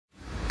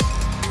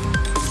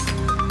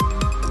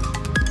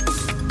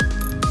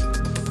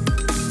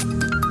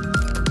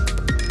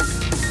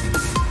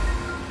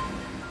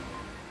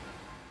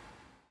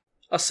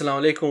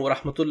Assalamu alaikum wa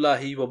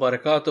rahmatullahi wa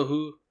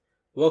barakatuhu.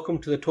 Welcome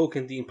to the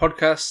Talking Deen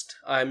podcast.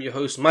 I am your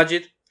host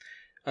Majid,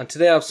 and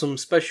today I have some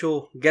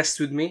special guests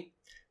with me,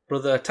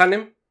 Brother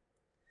Tanim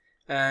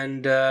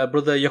and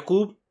Brother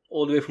Yakoob,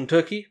 all the way from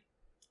Turkey.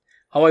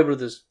 How are you,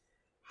 brothers?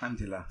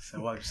 Alhamdulillah.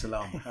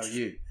 Salam. How are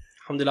you?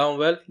 Alhamdulillah, I'm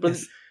well.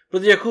 Yes.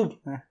 Brother Yakoob.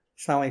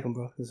 Assalamu alaikum,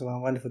 bro. It's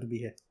wonderful to be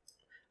here.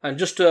 And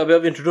just a bit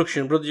of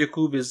introduction, Brother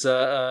Yakoob is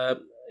a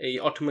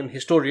Ottoman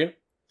historian,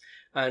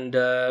 and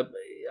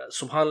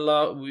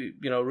subhanallah, we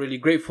really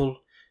grateful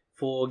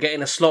for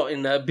getting a slot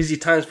in busy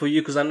times for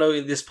you, because I know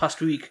in this past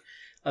week,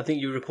 I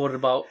think you recorded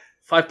about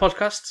 5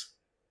 podcasts.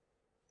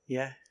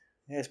 Yeah,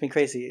 it's been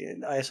crazy.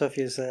 Hagia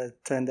Sofia's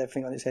turned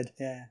everything on its head.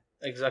 Yeah,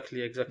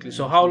 exactly.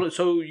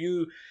 So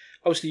you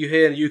obviously you're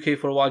here in the UK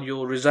for a while.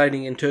 You're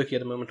residing in Turkey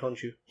at the moment,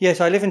 aren't you? Yeah,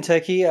 so I live in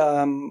Turkey.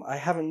 I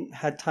haven't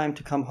had time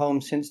to come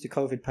home since the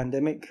COVID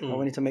pandemic. I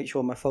wanted to make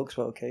sure my folks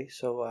were okay,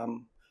 so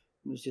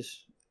it was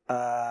just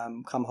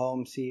come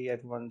home, see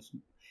everyone's.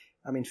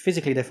 I mean,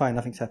 physically they're fine,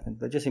 nothing's happened,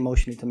 but just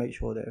emotionally to make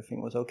sure that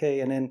everything was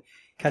okay, and then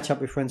catch up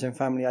with friends and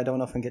family. I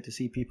don't often get to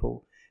see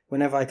people.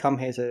 Whenever I come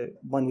here, it's a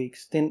 1 week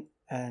stint,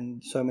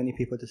 and so many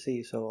people to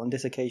see. So on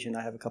this occasion,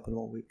 I have a couple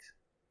more weeks.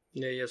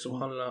 Yeah,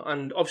 subhanallah.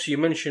 And obviously you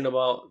mentioned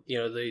about,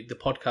 the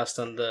podcast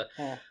and the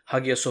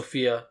Hagia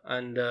Sofia,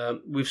 and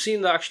we've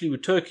seen that actually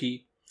with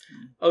Turkey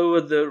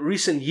over the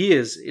recent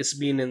years. It's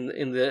been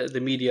in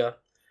the media,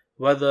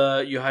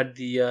 whether you had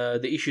the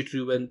issue to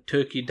do when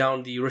Turkey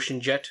downed the Russian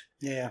jet,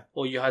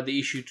 or you had the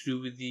issue to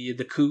do with the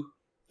coup,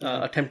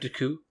 attempted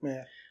coup.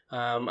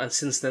 And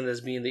since then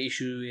there's been the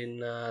issue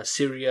in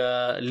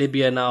Syria,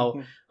 Libya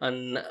now,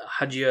 and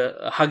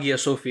Hagia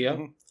Sofia.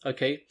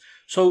 Okay,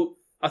 so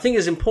I think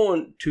it's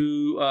important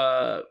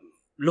to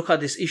look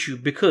at this issue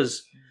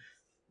because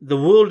the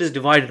world is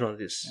divided on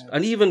this,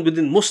 and even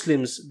within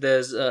Muslims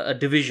there's a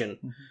division,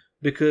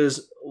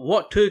 because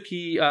what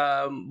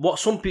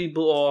some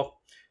people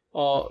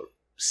are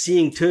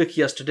seeing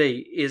Turkey as today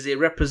is it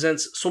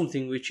represents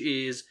something which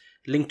is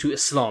linked to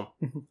Islam.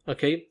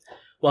 Okay,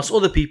 whilst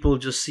other people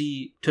just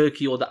see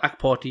Turkey or the AK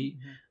party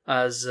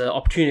as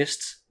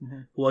opportunists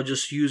who are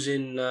just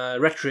using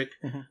rhetoric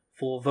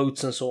for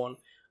votes and so on.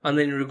 And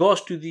then in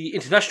regards to the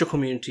international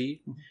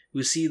community,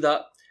 we see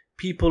that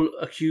people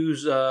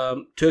accuse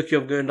Turkey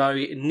of going down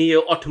a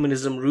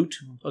neo-Ottomanism route.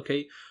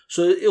 Okay,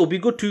 so it'll be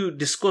good to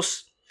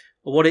discuss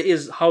what it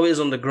is, how it is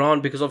on the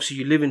ground, because obviously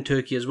you live in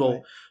Turkey as well.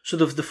 Right. So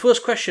the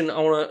first question I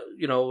want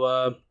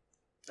to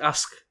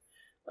ask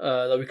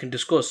that we can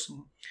discuss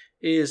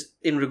is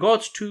in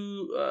regards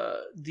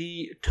to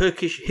the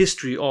Turkish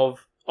history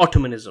of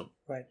Ottomanism.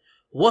 Right.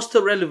 What's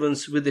the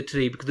relevance with it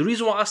today? Because the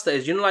reason why I ask that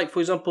is, like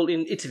for example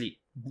in Italy,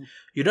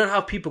 you don't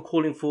have people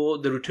calling for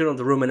the return of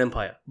the Roman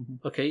Empire.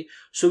 Okay,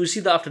 so we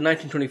see that after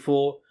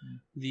 1924,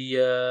 the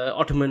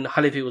Ottoman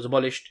Caliphate was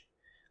abolished,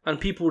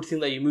 and people would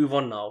think that you move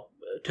on now.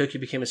 Turkey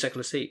became a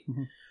secular state.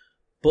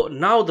 But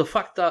now the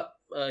fact that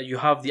you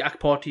have the AK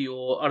party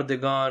or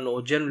Erdoğan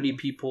or generally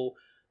people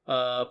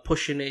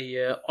pushing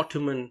a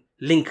Ottoman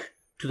link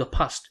to the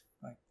past.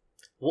 Right.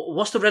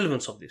 What's the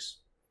relevance of this?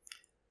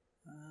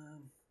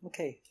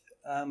 Okay.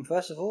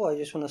 First of all, I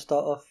just want to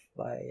start off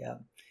by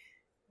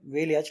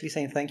really actually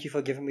saying thank you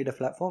for giving me the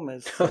platform.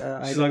 As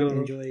I don't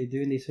enjoy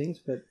doing these things,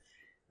 but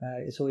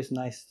it's always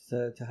nice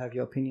to have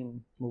your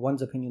opinion,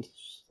 one's opinion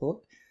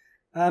thought.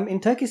 In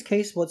Turkey's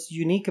case, what's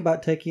unique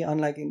about Turkey,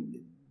 unlike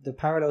in the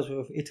parallels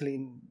with Italy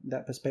in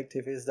that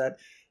perspective, is that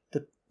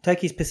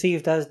Turkey is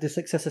perceived as the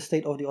successor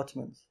state of the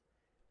Ottomans.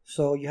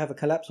 So you have a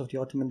collapse of the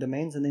Ottoman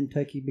domains, and then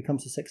Turkey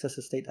becomes a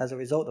successor state as a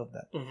result of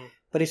that.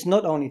 But it's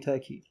not only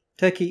Turkey.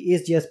 Turkey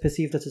is just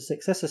perceived as a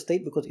successor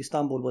state because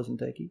Istanbul was in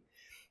Turkey.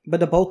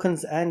 But the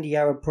Balkans and the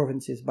Arab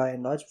provinces, by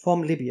and large,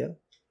 from Libya,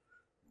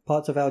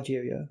 parts of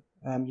Algeria,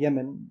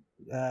 Yemen,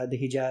 the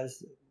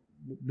Hijaz,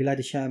 Bilad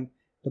al-Sham,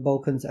 the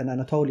Balkans and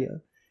Anatolia,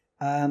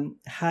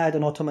 had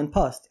an Ottoman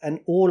past.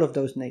 And all of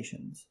those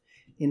nations,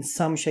 in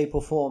some shape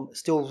or form,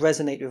 still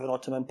resonate with an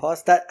Ottoman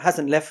past. That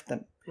hasn't left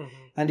them.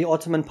 And the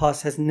Ottoman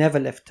past has never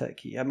left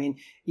Turkey. I mean,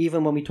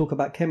 even when we talk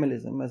about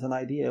Kemalism as an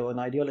idea or an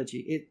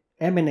ideology, it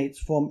emanates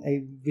from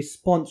a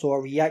response or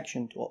a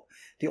reaction to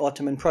the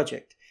Ottoman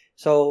project.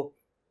 So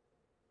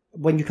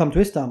when you come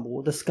to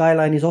Istanbul, the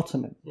skyline is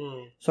Ottoman.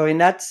 So in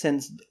that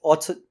sense,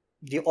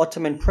 the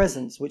Ottoman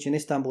presence, which in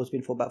Istanbul has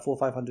been for about 400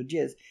 or 500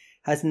 years,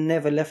 has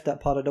never left that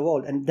part of the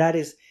world. And that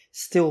is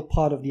still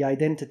part of the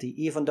identity,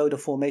 even though the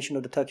formation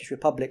of the Turkish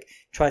Republic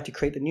tried to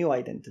create a new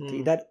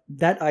identity.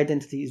 That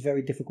identity is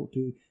very difficult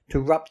to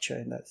rupture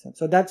in that sense.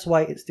 So that's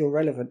why it's still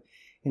relevant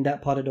in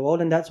that part of the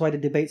world. And that's why the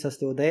debates are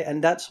still there.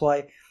 And that's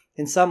why,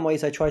 in some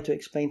ways, I try to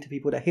explain to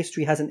people that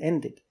history hasn't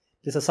ended.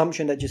 This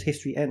assumption that just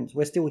history ends.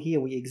 We're still here,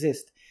 we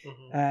exist.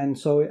 And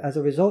so as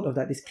a result of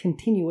that, this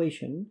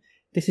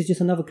is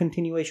just another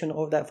continuation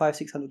of that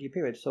 500-600 year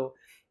period. So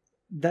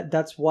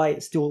that's why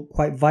it's still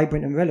quite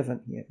vibrant and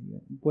relevant here.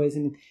 Whereas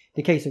in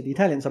the case of the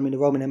Italians, I mean, the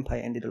Roman Empire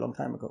ended a long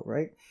time ago,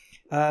 right?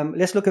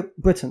 Let's look at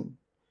Britain.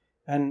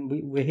 And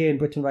we're here in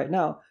Britain right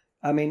now.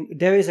 I mean,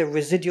 there is a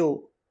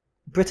residual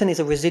Britain is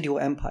a residual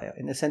empire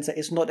in the sense that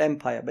it's not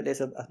empire, but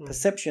there's a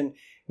perception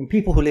in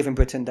people who live in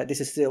Britain that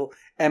this is still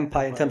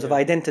empire in terms of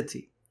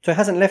identity. So it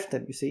hasn't left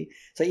them, you see.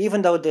 So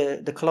even though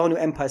the colonial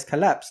empires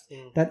collapsed,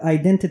 that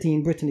identity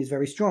in Britain is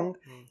very strong.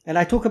 And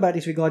I talk about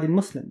this regarding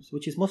Muslims,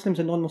 which is Muslims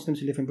and non-Muslims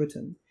who live in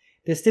Britain.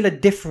 There's still a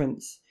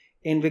difference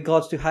in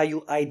regards to how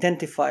you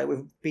identify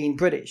with being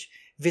British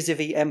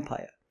vis-a-vis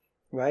empire,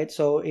 right?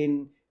 So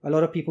in a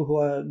lot of people who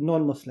are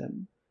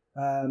non-Muslim,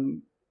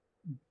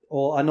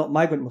 or are not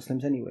migrant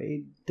Muslims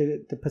anyway,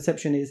 the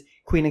perception is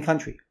Queen and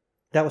country.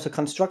 That was a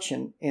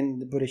construction in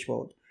the British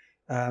world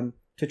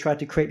to try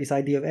to create this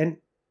idea of an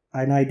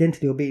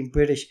identity of being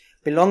British,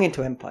 belonging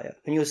to empire.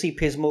 And you'll see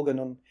Piers Morgan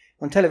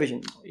on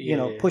television,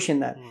 pushing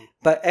that.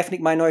 But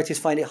ethnic minorities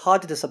find it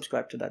harder to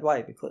subscribe to that.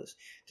 Why? Because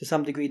to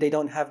some degree they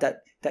don't have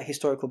that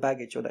historical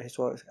baggage or that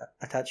historical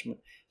attachment.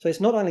 So it's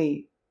not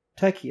only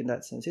Turkey in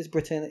that sense, it's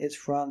Britain, it's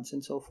France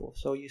and so forth.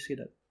 So you see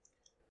that.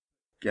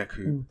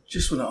 Yakoob,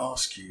 just want to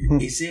ask you,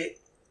 is it,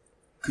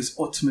 because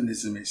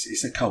Ottomanism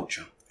is a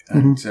culture,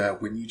 and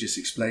when you just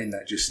explained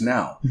that just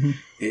now,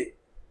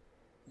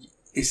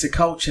 it's a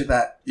culture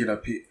that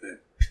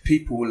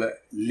people will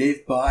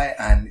live by,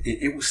 and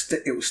it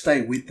will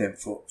stay with them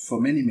for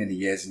many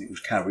years, and it will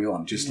carry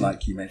on, just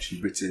like you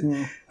mentioned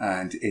Britain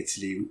and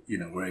Italy,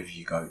 wherever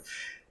you go.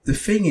 The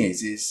thing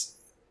is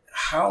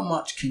how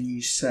much can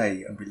you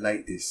say and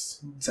relate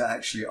this to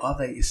actually, are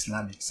they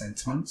Islamic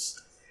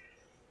sentiments?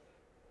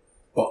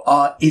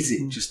 Or is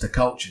it just a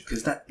culture?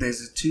 Because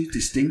there's a two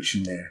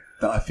distinction there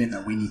that I think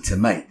that we need to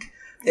make.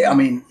 I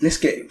mean,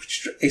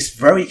 it's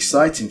very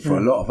exciting for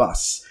a lot of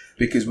us,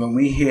 because when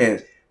we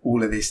hear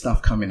all of this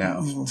stuff coming out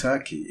of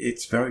Turkey,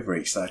 it's very,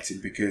 very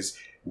exciting, because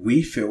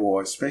we feel,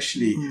 or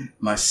especially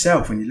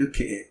myself, when you look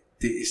at it,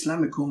 the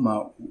Islamic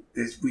Ummah,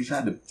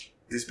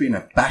 there's been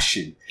a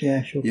bashing.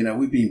 Yeah, sure.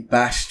 We've been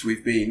bashed.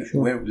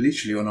 We're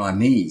literally on our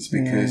knees,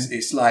 because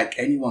it's like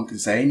anyone can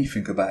say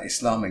anything about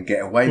Islam and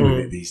get away with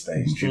it these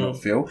days. Do you not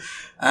feel?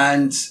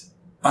 And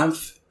I'm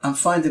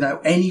finding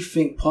out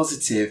anything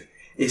positive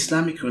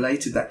Islamic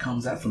related that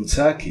comes out from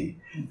Turkey,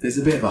 there's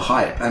a bit of a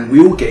hype, and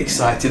we all get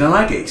excited, and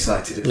I get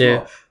excited as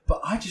well.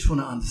 But I just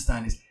want to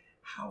understand is,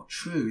 how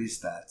true is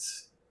that?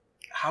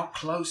 How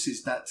close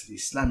is that to the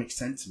Islamic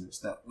sentiments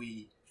that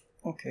we're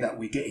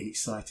getting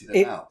excited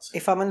about?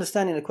 If I'm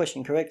understanding the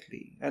question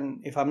correctly, and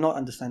if I'm not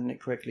understanding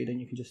it correctly, then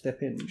you can just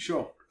step in.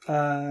 Sure.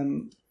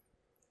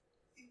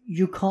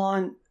 You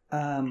can't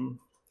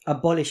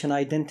abolish an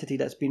identity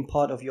that's been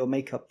part of your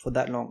makeup for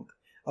that long,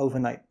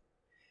 overnight.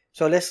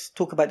 So let's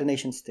talk about the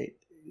nation state,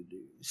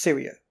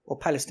 Syria or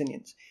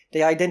Palestinians.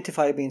 They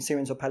identify being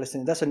Syrians or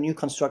Palestinians. That's a new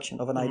construction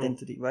of an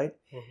identity, right?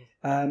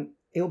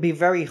 It would be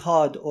very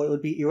hard, or it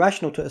would be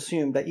irrational to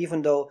assume that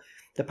even though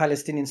the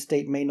Palestinian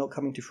state may not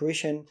come into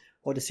fruition,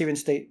 or the Syrian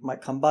state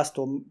might combust,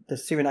 or the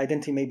Syrian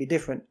identity may be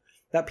different,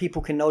 that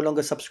people can no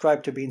longer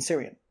subscribe to being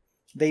Syrian.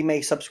 They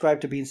may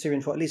subscribe to being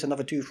Syrian for at least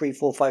another 2, 3,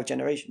 4, 5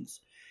 generations.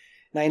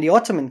 Now, in the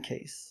Ottoman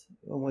case,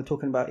 when we're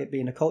talking about it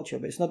being a culture,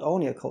 but it's not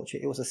only a culture,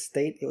 it was a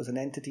state, it was an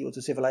entity, it was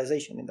a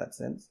civilization in that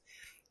sense.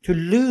 To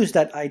lose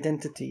that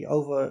identity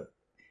over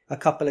a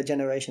couple of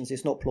generations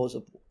is not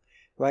plausible,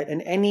 right?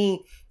 And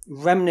any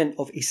remnant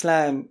of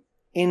Islam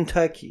in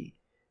Turkey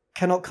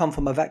cannot come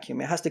from a vacuum.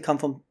 It has to come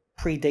from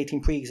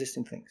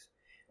pre-existing things.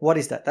 What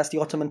is that? That's the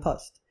Ottoman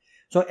past.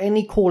 So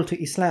any call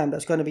to Islam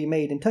that's going to be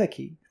made in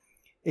Turkey,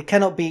 it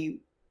cannot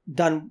be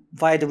done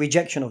via the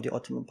rejection of the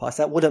Ottoman past.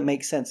 That wouldn't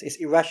make sense. It's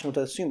irrational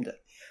to assume that.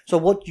 So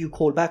what do you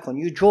call back on?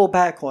 You draw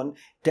back on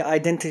the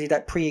identity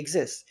that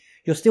pre-exists.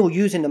 You're still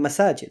using the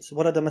masajids.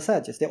 What are the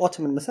masajids? They're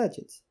Ottoman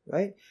masajids,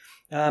 right?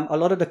 A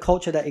lot of the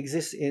culture that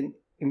exists in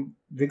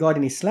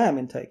regarding Islam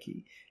in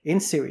Turkey, in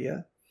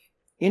Syria,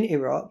 in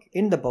Iraq,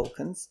 in the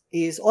Balkans,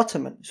 is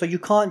Ottoman. So you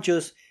can't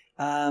just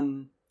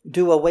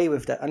do away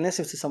with that unless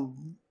it's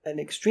an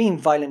extreme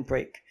violent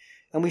break.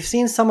 And we've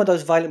seen some of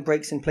those violent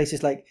breaks in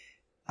places like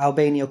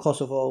Albania,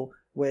 Kosovo,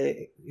 where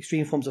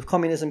extreme forms of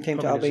communism came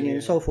to Albania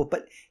and so forth.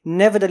 But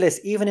nevertheless,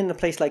 even in a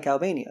place like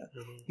Albania,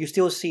 you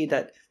still see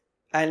that.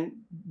 And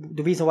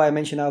the reason why I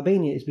mention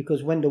Albania is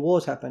because when the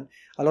wars happened,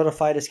 a lot of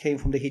fighters came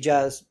from the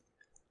Hijaz,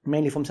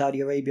 mainly from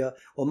Saudi Arabia,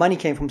 or money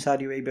came from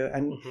Saudi Arabia,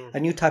 and a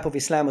new type of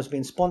Islam was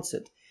being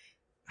sponsored.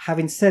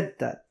 Having said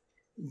that,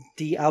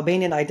 the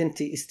Albanian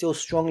identity is still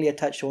strongly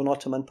attached to an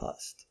Ottoman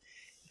past.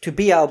 To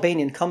be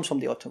Albanian comes from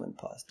the Ottoman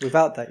past.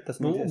 Without that, it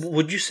doesn't exist.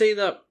 Would you say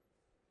that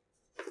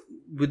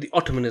with the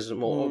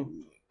Ottomanism or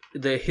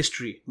the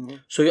history?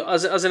 So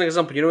as an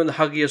example, in the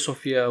Hagia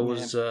Sofia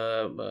was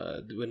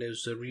when it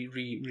was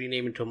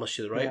renamed into a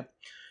masjid, right? Yeah.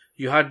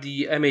 You had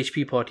the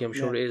MHP party, I'm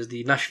sure it is,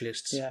 the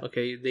nationalists. Yeah.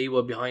 Okay, they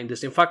were behind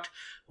this. In fact,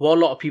 what a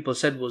lot of people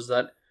said was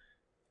that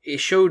it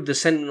showed the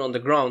sentiment on the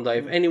ground that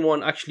if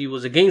anyone actually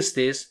was against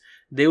this,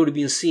 they would have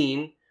been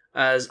seen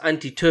as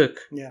anti-Turk.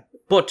 Yeah.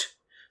 But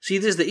see,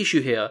 this is the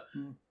issue here.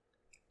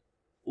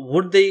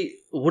 Would they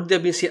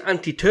have been seen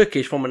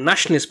anti-Turkish from a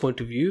nationalist point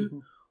of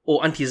view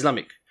or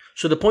anti-Islamic?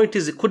 So the point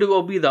is, it could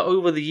well be that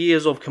over the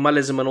years of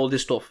Kemalism and all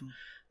this stuff,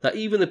 that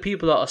even the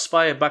people that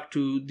aspire back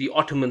to the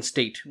Ottoman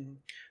state,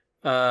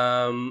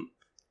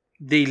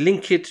 they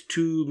link it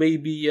to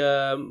maybe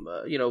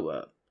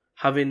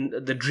having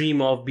the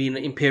dream of being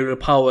an imperial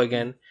power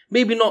again.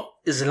 Maybe not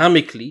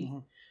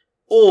Islamically,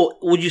 or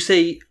would you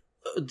say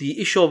the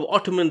issue of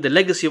Ottoman, the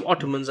legacy of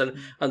Ottomans, and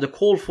the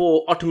call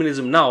for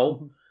Ottomanism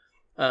now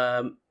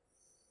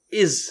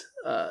is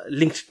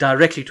linked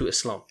directly to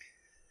Islam?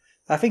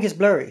 I think it's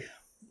blurry.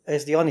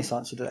 Is the honest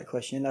answer to that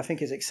question. I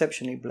think it's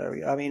exceptionally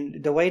blurry. I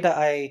mean, the way that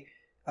I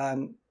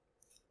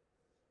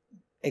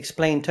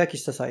explain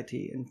Turkish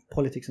society and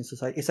politics and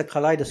society, it's a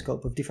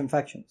kaleidoscope of different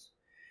factions.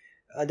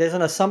 There's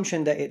an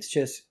assumption that it's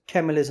just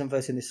Kemalism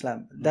versus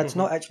Islam. That's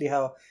not actually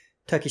how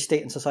Turkish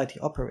state and society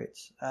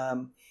operates.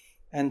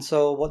 And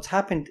so what's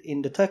happened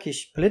in the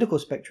Turkish political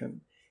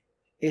spectrum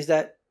is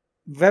that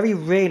very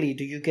rarely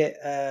do you get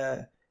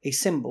a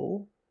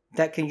symbol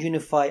that can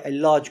unify a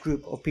large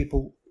group of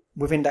people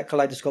within that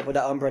kaleidoscope or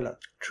that umbrella.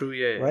 True,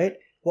 yeah. Right?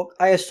 What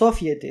Hagia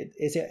Sofia did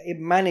is it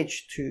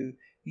managed to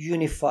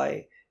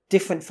unify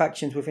different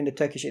factions within the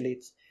Turkish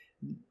elites.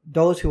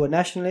 Those who were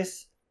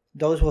nationalists,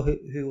 those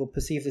who were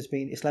perceived as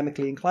being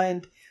Islamically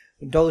inclined,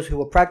 those who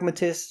were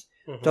pragmatists,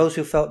 those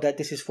who felt that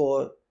this is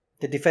for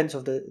the defense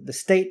of the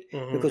state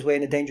because we're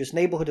in a dangerous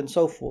neighborhood and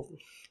so forth.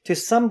 To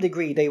some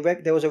degree,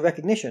 there was a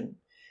recognition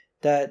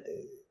that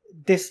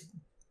this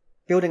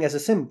building as a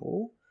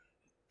symbol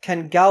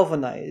can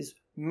galvanize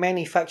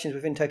many factions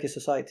within Turkish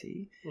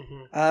society.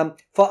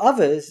 For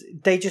others,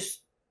 they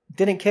just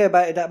didn't care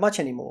about it that much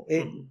anymore.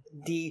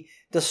 The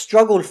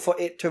struggle for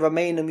it to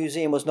remain a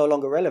museum was no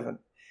longer relevant.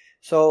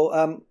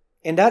 So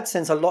in that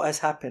sense, a lot has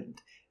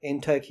happened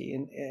in Turkey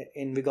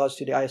in regards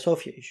to the Hagia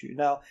Sophia issue.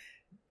 Now,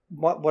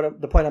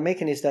 the point I'm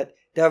making is that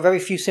there are very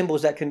few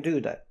symbols that can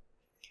do that.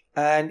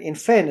 And in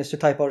fairness to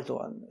Tayyip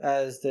Erdoğan,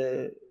 as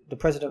the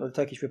president of the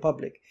Turkish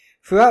Republic,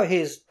 throughout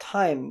his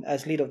time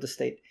as leader of the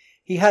state,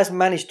 he has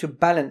managed to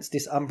balance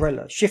this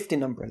umbrella,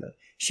 shifting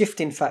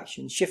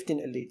factions, shifting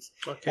elites,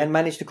 and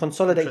managed to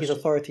consolidate his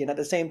authority and at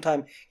the same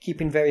time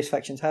keeping various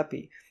factions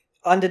happy.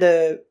 Under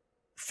the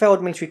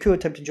failed military coup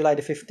attempt on July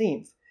the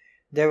 15th,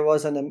 there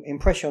was an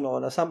impression or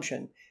an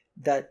assumption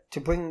that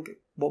to bring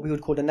what we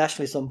would call the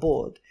nationalists on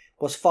board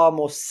was far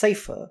more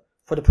safer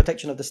for the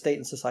protection of the state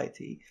and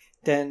society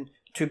than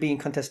to be in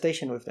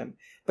contestation with them.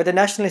 But the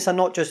nationalists are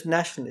not just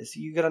nationalists.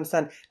 You can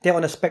understand they're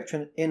on a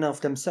spectrum in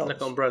of themselves.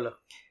 Like an umbrella.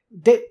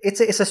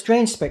 It's a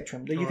strange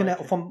spectrum that you can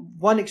have, from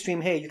one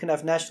extreme here you can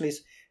have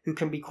nationalists who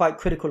can be quite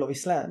critical of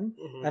Islam,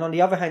 and on the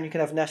other hand you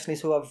can have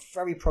nationalists who are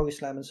very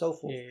pro-Islam and so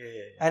forth.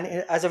 And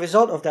as a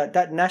result of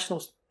that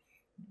national,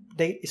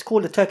 it's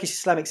called the Turkish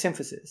Islamic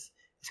synthesis.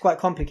 It's quite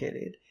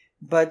complicated,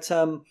 but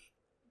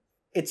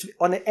it's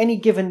on any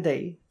given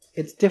day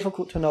it's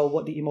difficult to know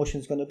what the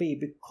emotion is going to be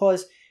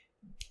because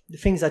the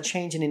things are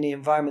changing in the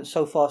environment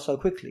so fast, so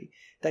quickly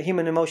that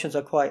human emotions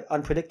are quite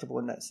unpredictable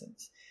in that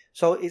sense.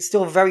 So it's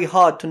still very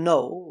hard to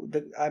know.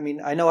 I mean,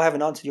 I know I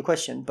haven't answered your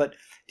question, but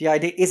the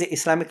idea, is it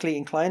Islamically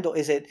inclined or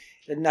is it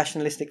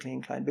nationalistically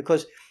inclined?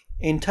 Because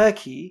in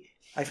Turkey,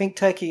 I think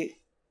Turkey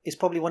is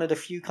probably one of the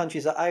few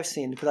countries that I've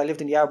seen, because I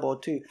lived in the Arab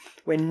world too,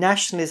 where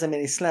nationalism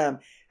and Islam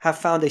have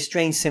found a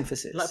strange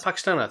synthesis. Like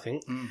Pakistan, I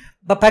think.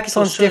 But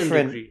Pakistan's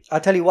different. I'll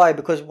tell you why.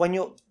 Because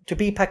to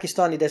be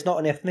Pakistani, there's not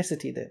an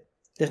ethnicity there.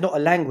 There's not a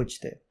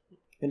language there.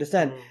 You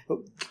understand?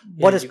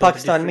 What does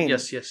Pakistan mean?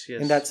 Yes.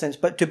 In that sense.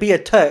 But to be a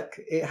Turk,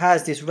 it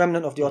has this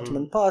remnant of the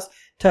Ottoman past.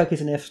 Turk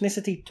is an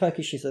ethnicity,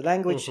 Turkish is a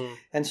language,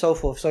 and so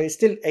forth. So it's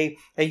still a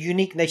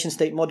unique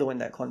nation-state model in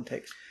that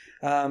context.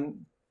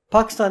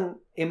 Pakistan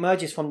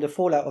emerges from the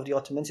fallout of the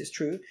Ottomans, it's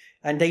true,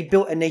 and they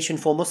built a nation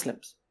for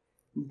Muslims.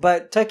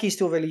 But Turkey is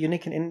still really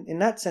unique in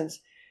that sense.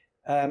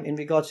 In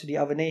regards to the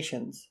other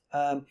nations,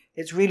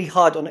 it's really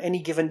hard on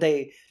any given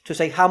day to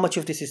say how much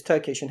of this is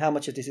Turkish and how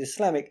much of this is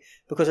Islamic,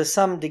 because to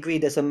some degree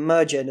there's a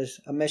merger and there's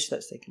a mesh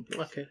that's taking place.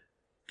 Okay.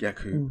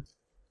 Yakoob,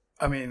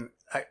 I mean,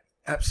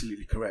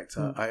 absolutely correct.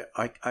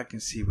 I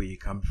can see where you're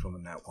coming from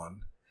on that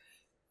one.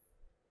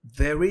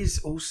 There is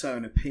also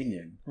an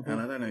opinion, and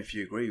I don't know if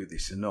you agree with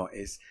this or not,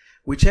 is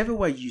whichever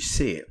way you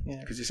see it,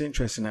 because it's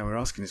interesting now we're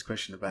asking this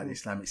question about the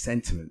Islamic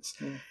sentiments.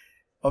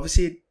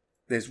 Obviously,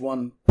 there's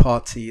one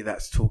party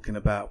that's talking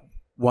about,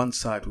 one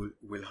side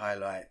will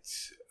highlight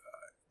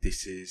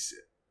this is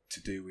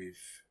to do with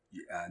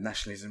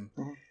nationalism.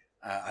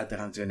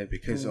 Erdoğan doing it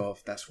because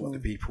of that's what the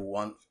people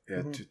want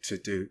to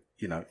do.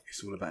 You know,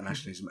 it's all about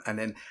nationalism. And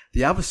then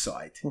the other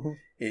side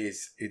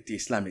is the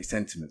Islamic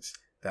sentiments,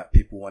 that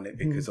people want it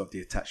because of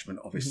the attachment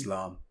of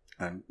Islam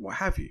and what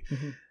have you.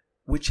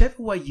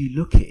 Whichever way you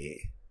look at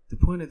it, the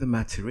point of the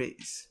matter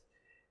is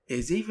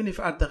even if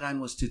Erdoğan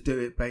was to do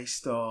it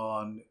based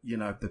on, you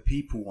know, the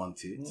people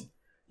want it,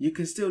 you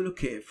can still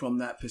look at it from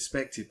that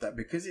perspective, that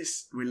because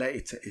it's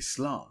related to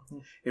Islam,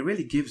 it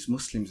really gives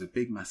Muslims a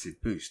big,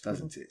 massive boost,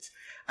 doesn't it?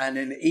 And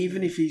then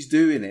even if he's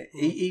doing it,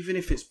 even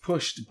if it's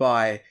pushed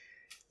by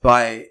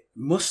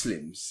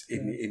Muslims,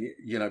 in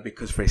you know,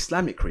 because for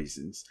Islamic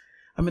reasons,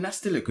 I mean, that's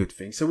still a good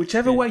thing. So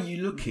whichever way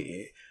you look at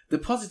it, the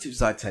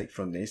positives I take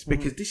from this,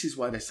 because this is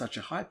why there's such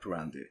a hype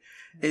around it,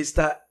 is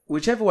that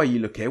whichever way you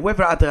look at it,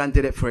 whether Erdogan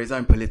did it for his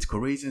own political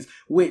reasons,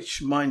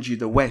 which, mind you,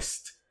 the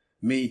West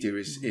media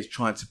is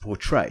trying to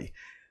portray,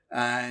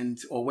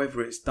 or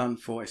whether it's done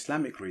for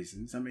Islamic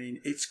reasons, I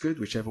mean, it's good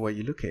whichever way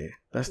you look at it.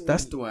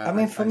 That's the way. I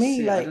mean, for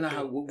me, I don't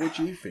know what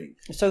do you think?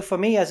 So for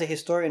me, as a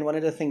historian, one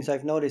of the things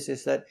I've noticed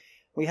is that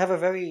we have a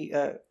very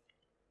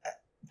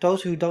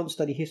those who don't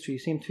study history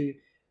seem to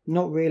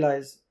not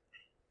realize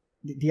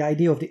the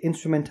idea of the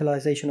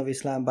instrumentalization of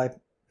Islam by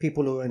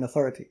people who are in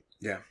authority.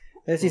 Yeah,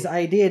 there's this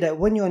idea that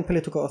when you're in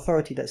political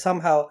authority, that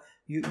somehow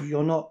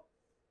you're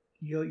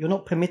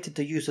not permitted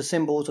to use the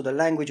symbols or the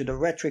language or the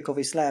rhetoric of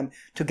Islam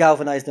to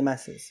galvanize the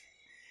masses.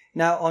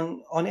 Now,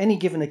 on any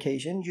given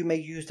occasion, you may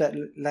use that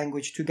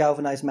language to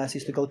galvanize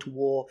masses to go to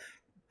war,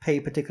 pay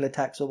particular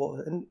tax or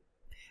what. And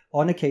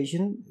on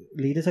occasion,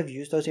 leaders have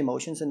used those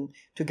emotions and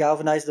to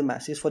galvanize the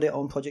masses for their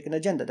own project and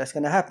agenda. That's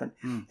going to happen.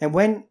 And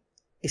when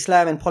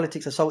Islam and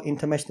politics are so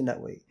intermeshed in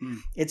that way,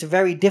 it's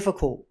very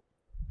difficult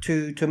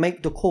to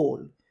make the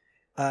call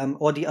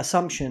or the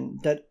assumption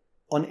that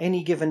on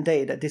any given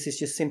day that this is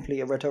just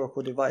simply a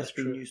rhetorical device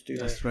being used to.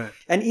 That's right.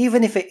 And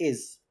even if it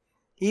is,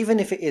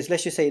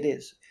 let's just say it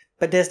is,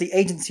 but there's the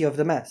agency of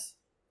the mass.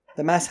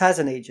 The mass has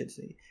an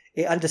agency.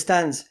 It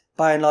understands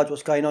by and large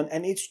what's going on,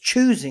 and it's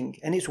choosing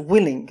and it's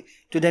willing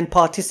to then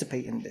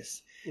participate in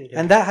this. Yeah.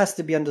 And that has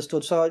to be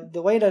understood. So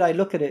the way that I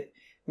look at it,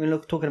 when we're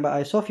talking about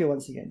Hagia Sophia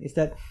once again, is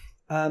that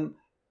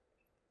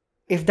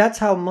if that's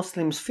how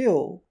Muslims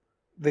feel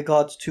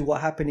regards to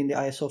what happened in the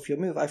Hagia Sophia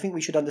move, I think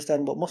we should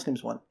understand what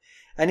Muslims want.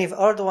 And if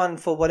Erdogan,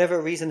 for whatever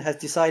reason, has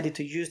decided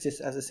to use this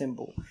as a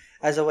symbol,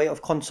 as a way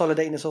of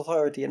consolidating his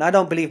authority, and I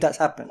don't believe that's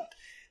happened,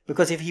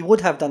 because if he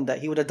would have done that,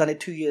 he would have done it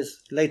 2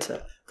 years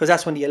later, because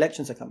that's when the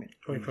elections are coming.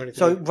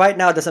 So right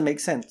now it doesn't make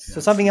sense. So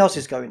something else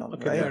is going on,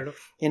 right?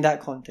 In that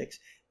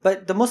context.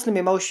 But the Muslim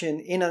emotion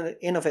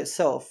in of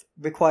itself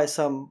requires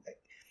some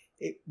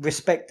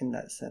respect in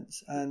that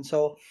sense. And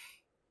so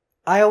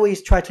I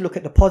always try to look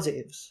at the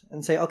positives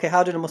and say, okay,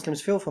 how do the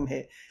Muslims feel from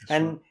here?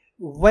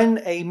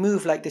 When a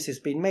move like this has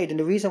been made, and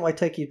the reason why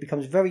Turkey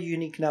becomes very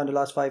unique now in the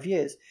last 5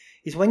 years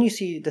is when you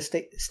see the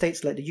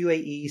states like the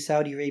UAE,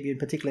 Saudi Arabia in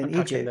particular, and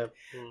Egypt,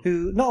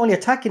 who not only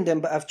attacking them,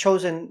 but have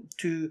chosen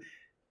to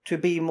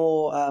be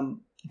more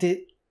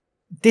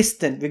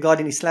distant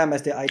regarding Islam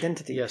as their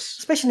identity. Yes.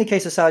 Especially in the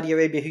case of Saudi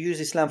Arabia, who used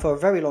Islam for a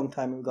very long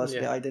time in regards to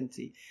their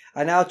identity,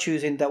 are now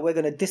choosing that we're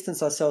going to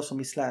distance ourselves from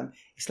Islam.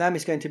 Islam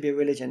is going to be a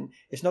religion.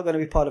 It's not going to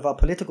be part of our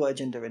political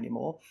agenda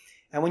anymore.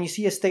 And when you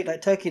see a state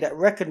like Turkey that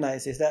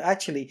recognizes that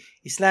actually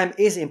Islam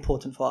is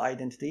important for our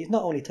identity, it's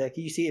not only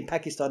Turkey, you see it in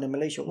Pakistan and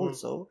Malaysia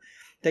also,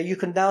 that you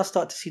can now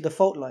start to see the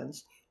fault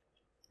lines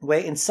where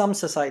in some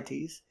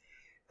societies,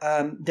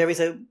 there is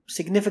a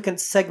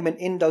significant segment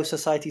in those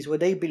societies where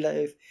they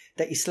believe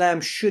that Islam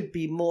should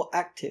be more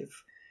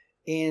active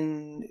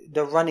in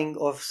the running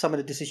of some of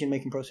the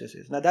decision-making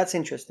processes. Now, that's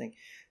interesting.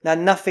 Now,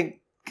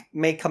 nothing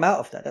may come out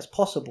of that. That's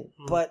possible.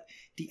 But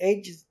the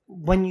age is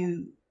when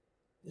you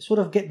sort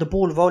of get the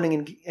ball rolling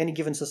in any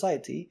given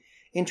society,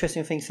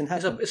 interesting things can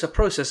happen. It's a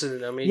process,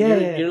 isn't it? I mean,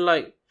 you know,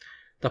 like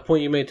the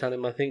point you made,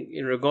 Tanim, I think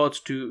in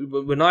regards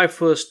to when I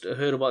first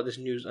heard about this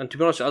news, and to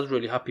be honest, I was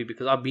really happy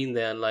because I've been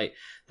there, and like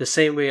the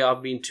same way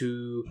I've been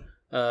to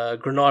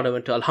Granada,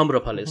 went to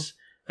Alhambra Palace,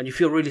 and you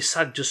feel really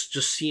sad just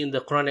seeing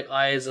the Quranic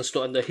ayahs and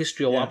stuff and the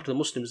history of what happened to the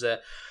Muslims there.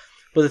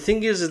 But the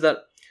thing is that,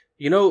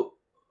 you know,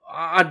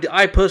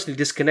 I personally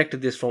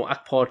disconnected this from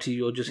AK Party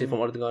or just say from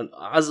Erdogan.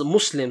 As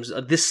Muslims,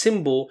 this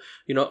symbol,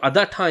 you know, at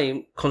that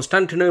time,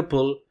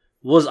 Constantinople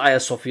was Hagia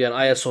Sophia and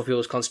Hagia Sophia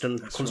was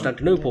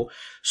Constantinople. Right.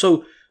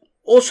 So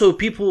also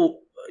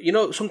people, you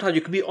know, sometimes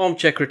you could be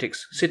armchair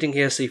critics sitting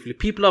here safely.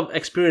 People have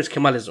experienced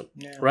Kemalism,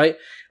 right?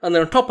 And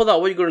then on top of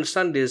that, what you got to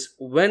understand is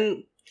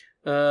when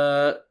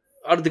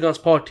Erdogan's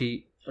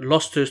party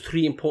lost those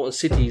 3 important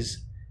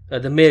cities,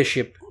 the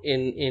mayorship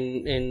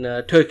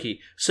in Turkey,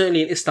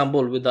 certainly in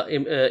Istanbul with the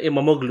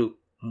Imamoglu,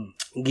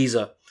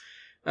 Giza.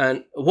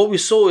 And what we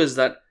saw is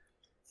that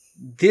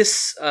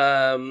this,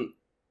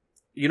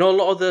 you know, a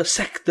lot of the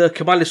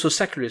Kemalists or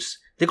secularists,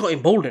 they got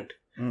emboldened.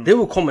 They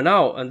were coming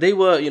out and they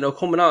were,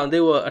 and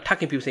they were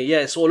attacking people saying, yeah,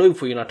 it's all over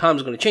for you now,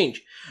 time's going to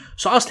change.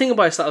 So I was thinking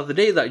about it the other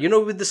day that, you know,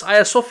 with this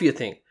Hagia Sophia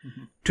thing,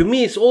 to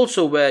me, it's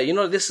also where, you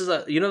know, this is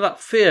that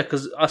fear,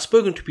 because I've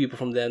spoken to people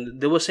from there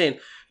and they were saying,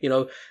 you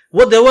know,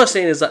 what they were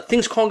saying is that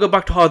things can't go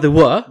back to how they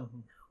were,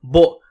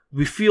 but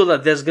we feel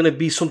that there's going to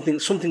be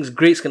something's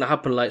great's going to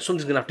happen, like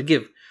something's going to have to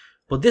give.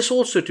 But this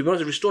also, to be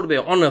honest, restored a bit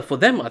of honor for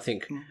them, I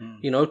think,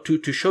 you know,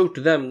 to show to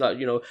them that,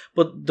 you know,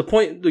 but the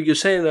point that you're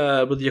saying,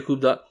 Dr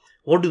Yakoob, that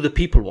what do the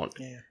people want?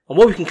 And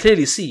what we can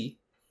clearly see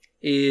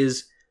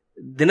is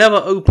they never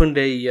opened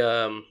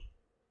a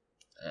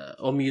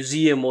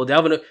museum, or they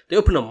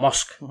opened a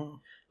mosque.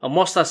 A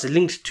mosque that's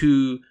linked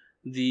to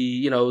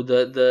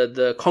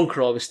the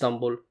conqueror of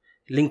Istanbul,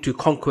 linked to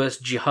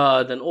conquest,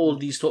 jihad, and all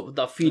these sort of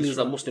that feelings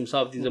that Muslims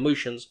have, these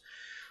emotions.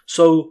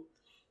 So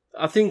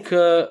I think,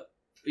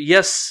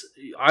 yes,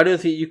 I don't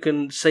think you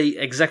can say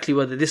exactly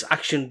whether this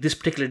action, this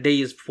particular day,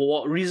 is for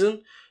what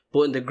reason,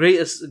 But in the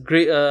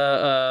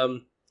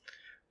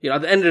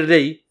at the end of the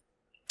day,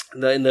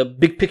 in the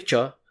big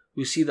picture,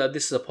 we see that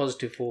this is a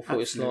positive for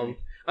Islam.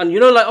 And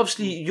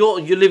obviously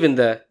you're living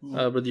there,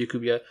 Brother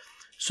Yakoob, yeah.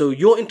 So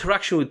your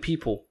interaction with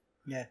people.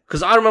 Yeah.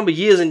 Because I remember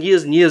years and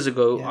years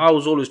ago, I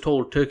was always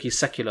told Turkey is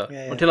secular.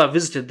 Until I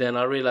visited there and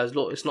I realized,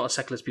 look, it's not as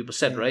secular as people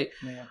said, right?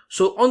 Yeah.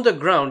 So on the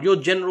ground, your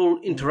general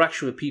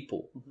interaction with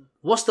people,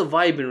 what's the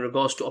vibe in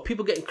regards to, are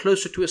people getting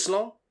closer to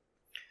Islam?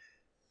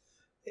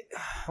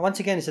 Once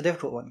again, it's a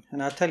difficult one,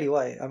 and I'll tell you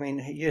why. I mean,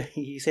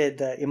 you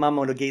said Imam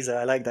Gezer.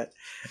 I like that.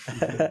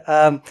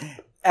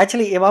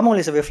 Actually, Imam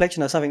is a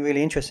reflection of something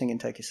really interesting in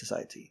Turkish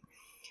society.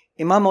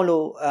 Imam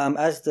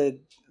as the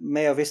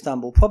mayor of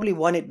Istanbul, probably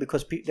won it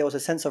because there was a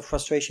sense of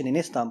frustration in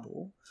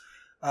Istanbul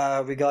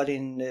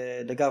regarding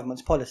the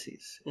government's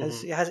policies.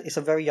 It's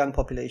a very young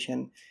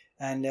population,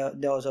 and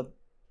there was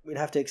we'd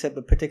have to accept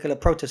a particular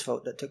protest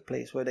vote that took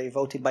place where they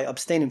voted by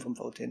abstaining from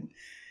voting.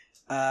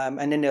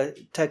 And then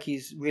Turkey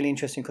is really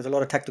interesting because a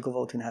lot of tactical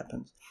voting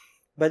happens.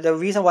 But the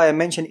reason why I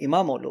mentioned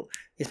Imamoglu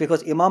is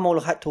because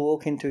Imamoglu had to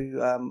walk into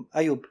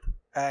Ayub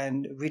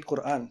and read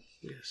Quran.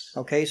 Yes.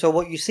 Okay, so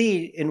what you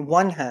see in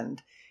one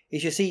hand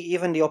is you see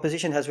even the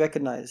opposition has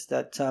recognized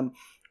that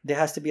there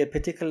has to be a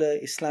particular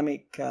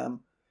Islamic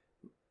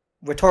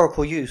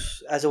rhetorical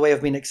use as a way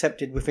of being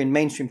accepted within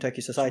mainstream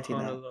Turkish society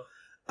now.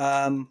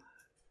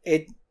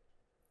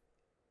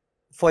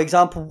 For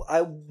example,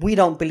 we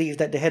don't believe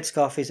that the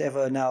headscarf is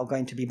ever now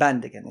going to be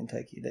banned again in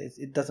Turkey.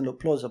 It doesn't look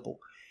plausible.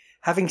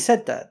 Having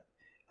said that,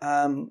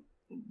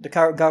 the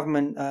current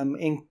government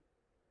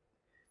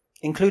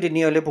included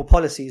neoliberal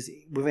policies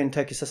within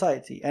Turkish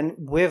society. And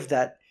with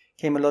that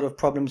came a lot of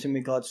problems in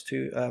regards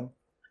to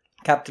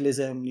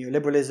capitalism,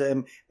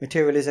 neoliberalism,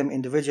 materialism,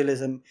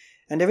 individualism.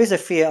 And there is a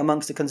fear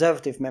amongst the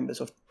conservative members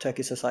of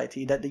Turkish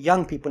society that the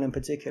young people in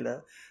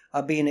particular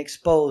are being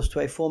exposed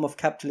to a form of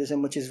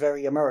capitalism which is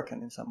very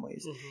American in some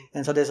ways.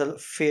 And so there's a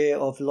fear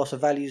of loss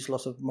of values,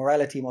 loss of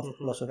morality,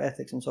 loss of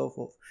ethics and so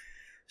forth.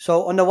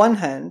 So on the one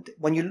hand,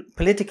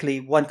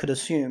 politically, one could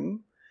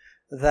assume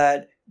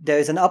that there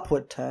is an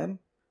upward turn,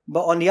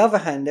 but on the other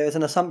hand, there is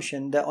an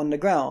assumption that on the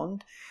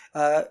ground,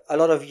 a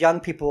lot of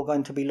young people are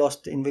going to be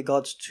lost in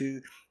regards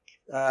to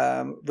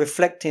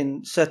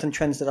reflecting certain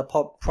trends that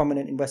are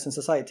prominent in Western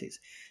societies.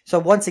 So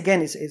once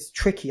again, it's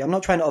tricky. I'm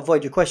not trying to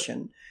avoid your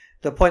question.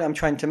 The point I'm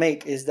trying to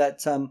make is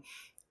that on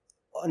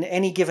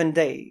any given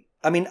day,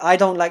 I mean, I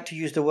don't like to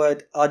use the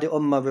word, are the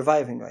Ummah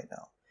reviving right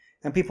now?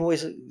 And people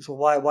always say, so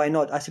why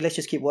not? I said, let's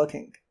just keep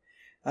working.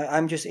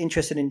 I'm just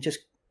interested in just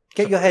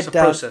get your head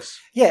down. Process.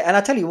 Yeah, and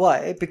I'll tell you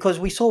why. Because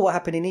we saw what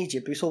happened in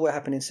Egypt. We saw what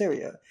happened in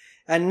Syria.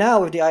 And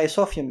now with the Hagia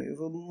Sofia move,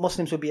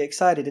 Muslims will be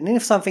excited. And then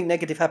if something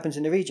negative happens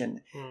in the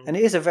region, and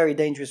it is a very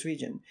dangerous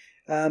region,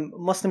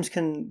 Muslims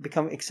can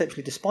become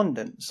exceptionally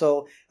despondent.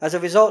 So as a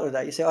result of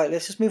that, you say, all right,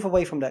 let's just move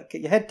away from that.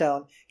 Get your head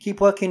down.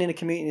 Keep working in the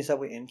communities that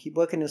we're in. Keep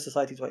working in the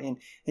societies we're in.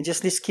 And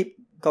just let's keep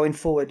going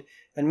forward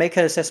and make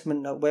an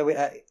assessment of where we're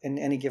at in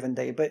any given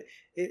day. But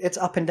it's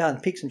up and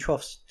down, peaks and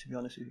troughs, to be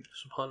honest with you.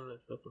 SubhanAllah.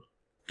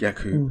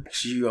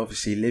 Yakoob, you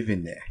obviously live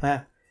in there.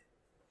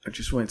 I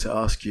just wanted to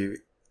ask you,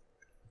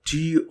 do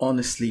you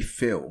honestly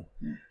feel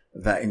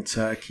that in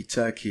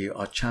Turkey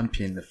are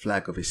championing the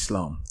flag of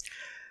Islam?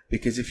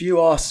 Because if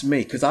you ask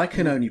me, because I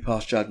can only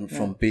pass judgment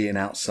from being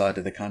outside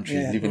of the country,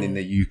 living in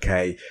the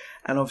UK,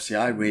 and obviously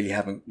I really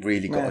haven't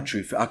got a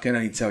truth. I can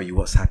only tell you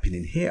what's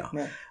happening here.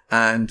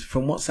 And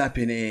from what's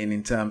happening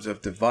in terms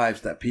of the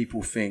vibes that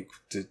people think,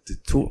 to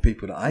talk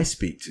people that I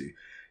speak to,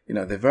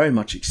 they're very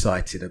much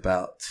excited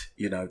about,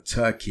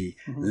 Turkey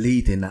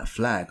leading that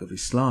flag of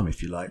Islam,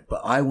 if you like.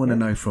 But I want to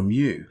know from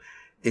you,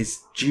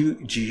 do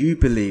you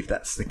believe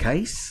that's the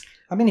case?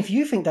 I mean, if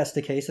you think that's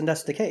the case, then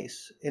that's the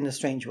case in a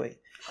strange way.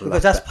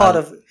 Because that's part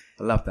of...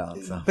 I love that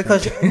answer.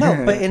 Because,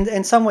 no, but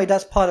in some way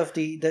that's part of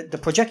the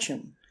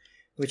projection,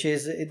 which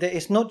is,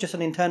 it's not just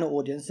an internal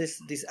audience.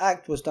 This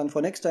act was done for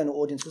an external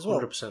audience as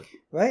well. 100%.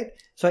 Right?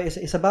 So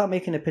it's about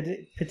making a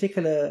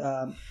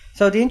particular...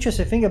 so the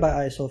interesting thing about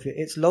Hagia Sofia,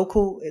 it's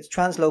local, it's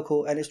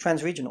translocal, and it's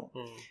transregional.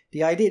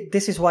 The idea,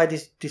 this is why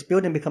this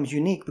building becomes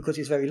unique, because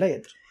it's very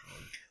layered.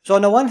 So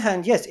on the one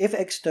hand, yes, if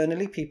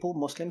externally people,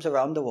 Muslims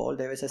around the world,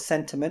 there is a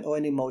sentiment or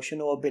an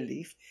emotion or a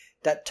belief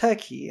that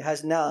Turkey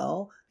has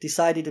now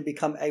decided to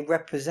become a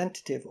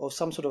representative of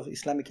some sort of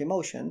Islamic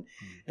emotion,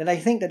 then I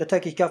think that the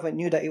Turkish government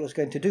knew that it was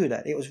going to do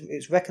that.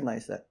 It's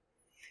recognized that.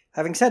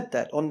 Having said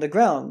that, on the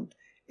ground,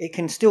 it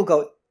can still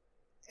go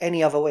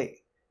any other way.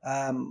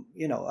 I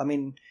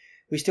mean,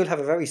 we still have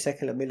a very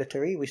secular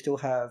military. We still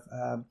have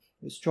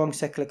strong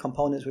secular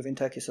components within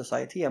Turkish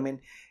society. I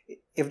mean,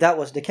 if that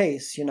was the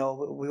case,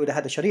 we would have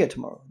had the Sharia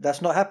tomorrow.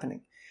 That's not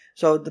happening.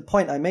 So the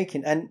point I'm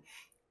making, and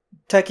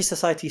Turkish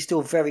society is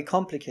still very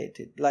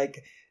complicated.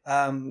 Like,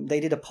 they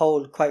did a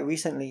poll quite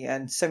recently,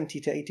 and 70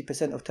 to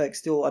 80% of Turks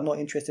still are not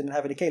interested in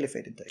having a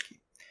caliphate in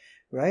Turkey.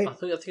 Right? I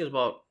think it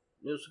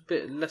was a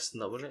bit less than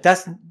that, wasn't it?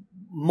 That's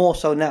more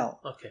so now.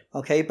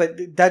 Okay, but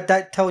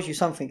that tells you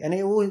something, and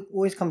it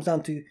always comes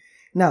down to,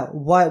 now,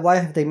 why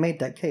have they made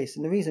that case?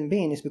 And the reason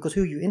being is because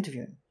who are you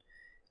interviewing?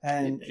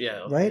 and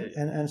right,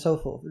 and so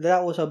forth.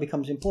 That also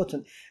becomes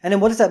important. And then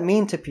what does that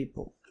mean to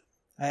people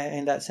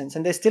in that sense?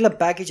 And there's still a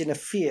baggage and a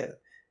fear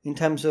in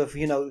terms of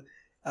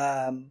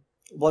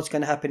what's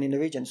going to happen in the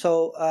region.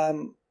 So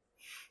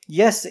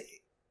yes,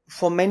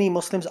 for many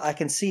Muslims, I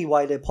can see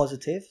why they're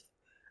positive.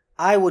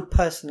 I would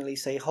personally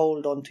say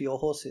hold on to your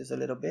horses a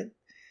little bit,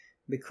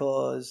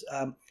 because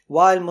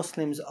while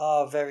Muslims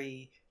are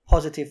very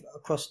positive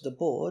across the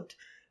board,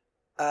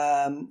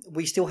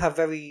 we still have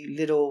very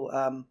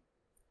little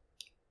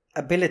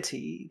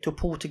ability to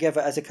pull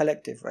together as a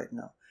collective right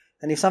now.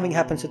 And if something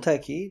happens to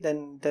Turkey,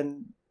 then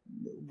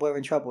we're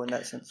in trouble in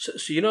that sense.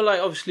 So like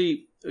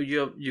obviously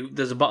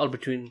there's a battle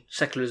between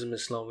secularism and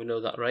Islam. We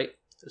know that, right?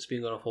 It's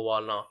been going on for a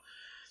while now.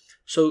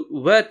 So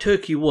where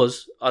Turkey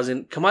was, as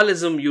in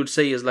Kemalism, you'd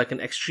say is like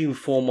an extreme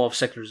form of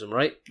secularism,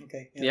 right?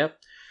 Okay. Yeah.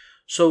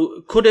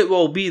 So could it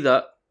well be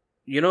that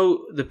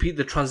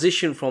the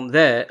transition from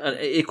there, and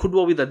it could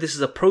well be that this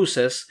is a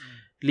process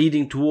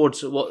leading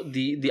towards what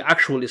the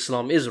actual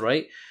Islam is,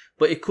 right?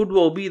 But it could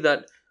well be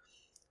that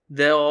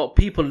there are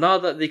people now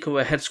that they can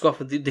wear headscarf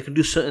and they can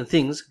do certain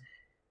things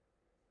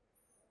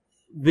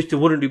which they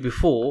wouldn't do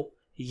before,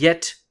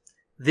 yet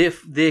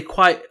they're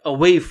quite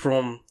away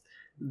from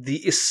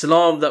the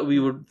Islam that we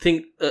would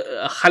think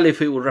a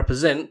caliphate would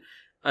represent.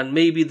 And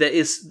maybe there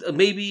is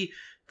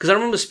because I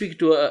remember speaking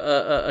to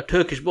a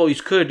Turkish boy.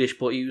 He's Kurdish,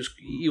 but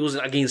he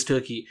wasn't against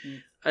Turkey.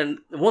 And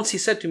once he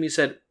said to me,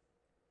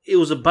 it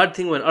was a bad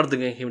thing when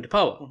Erdogan came to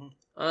power.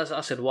 And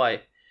I said,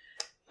 why?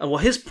 And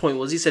what his point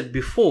was, he said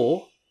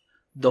before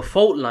the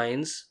fault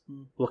lines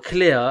were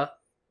clear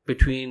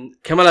between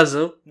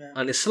Kemalism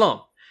and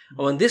Islam.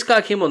 And when this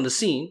guy came on the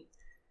scene,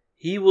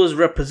 he was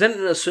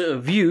representing a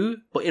certain view,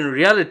 but in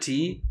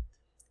reality,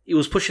 he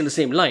was pushing the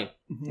same line.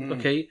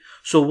 Okay,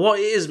 so what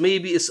it is,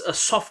 maybe it's a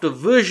softer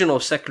version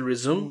of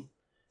secularism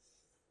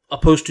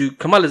opposed to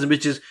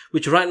Kemalism,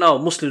 which right now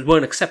Muslims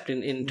weren't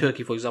accepting in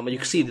Turkey, for example. You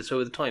can see this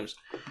over the times.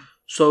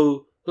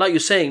 So, like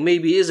you're saying,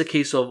 maybe it is a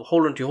case of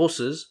hold on to your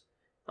horses,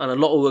 and a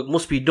lot of work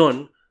must be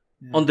done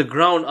on the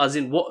ground, as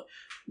in what?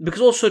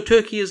 Because also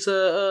Turkey is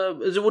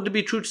would it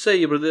be true to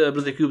say, brother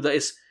Yakoob, that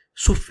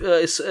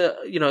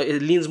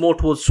it leans more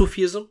towards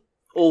Sufism,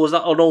 or was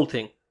that an old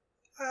thing?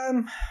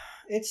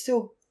 It's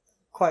still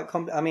quite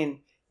complex. I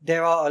mean,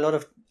 there are a lot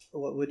of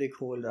what would they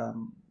call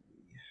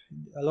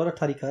a lot of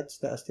tarikats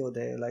that are still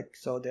there. Like,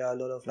 so there are a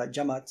lot of like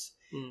Jamaats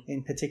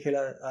in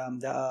particular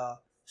that are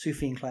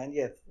Sufi inclined.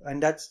 Yeah,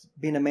 and that's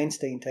been a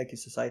mainstay in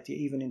Turkish society,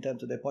 even in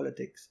terms of their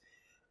politics.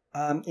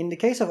 In the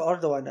case of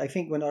Erdoğan, I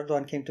think when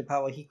Erdoğan came to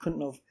power, he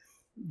couldn't have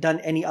done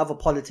any other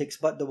politics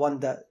but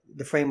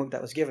the framework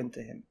that was given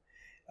to him.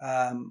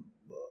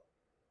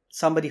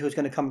 Somebody who's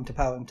going to come into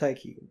power in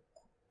Turkey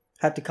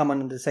had to come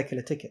on the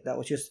secular ticket. That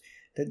was just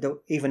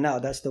even now,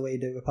 that's the way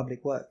the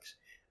republic works.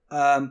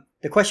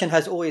 The question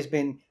has always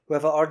been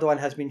whether Erdoğan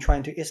has been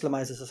trying to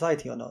Islamize the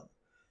society or not.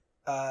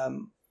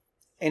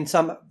 In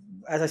some,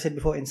 as I said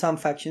before, in some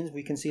factions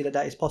we can see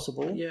that is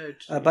possible.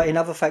 But in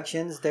other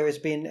factions there has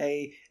been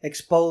a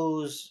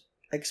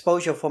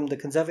exposure from the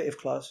conservative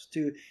class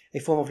to a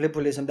form of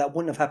liberalism that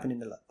wouldn't have happened in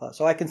the past.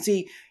 So I can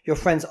see your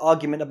friend's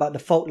argument about the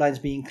fault lines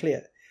being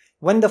clear.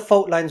 When the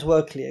fault lines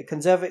were clear,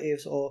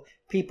 conservatives or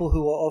people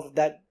who were of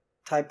that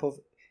type of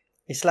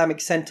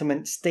Islamic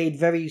sentiment stayed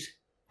very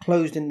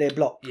closed in their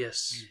block.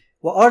 Yes.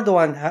 What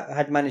Erdoğan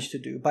had managed to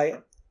do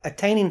by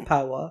attaining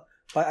power,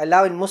 by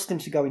allowing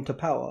Muslims to go into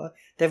power,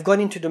 they've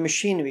gone into the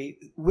machinery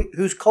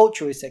whose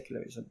culture is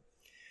secularism.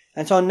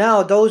 And so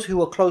now those who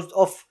were closed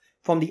off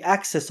from the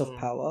access of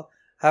power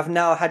have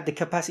now had the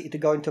capacity to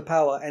go into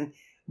power, and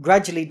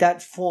gradually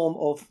that form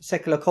of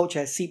secular culture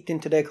has seeped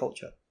into their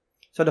culture.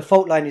 So the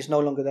fault line is no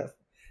longer there.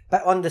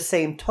 But on the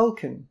same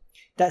token,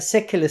 that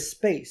secular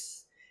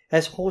space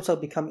has also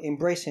become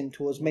embracing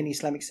towards many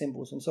Islamic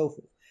symbols and so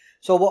forth.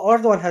 So what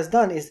Erdoğan has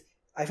done is,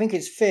 I think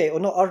it's fair, or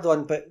not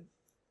Erdoğan, but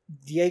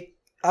the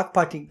AK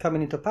Party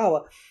coming into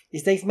power,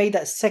 is they've made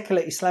that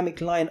secular Islamic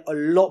line a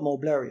lot more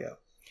blurrier.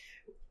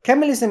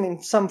 Kemalism,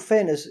 in some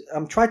fairness,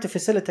 tried to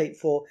facilitate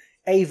for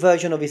a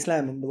version of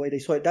Islam in the way they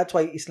saw it. That's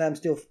why Islam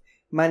still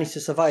managed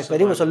to survive,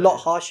 but it was a lot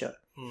harsher.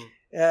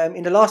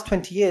 In the last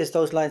 20 years,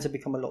 those lines have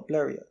become a lot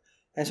blurrier.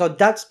 And so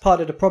that's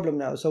part of the problem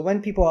now. So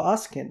when people are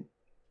asking,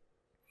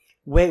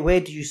 where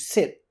do you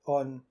sit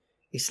on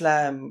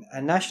Islam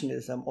and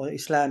nationalism or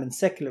Islam and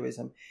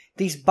secularism,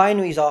 these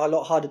binaries are a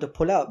lot harder to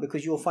pull out,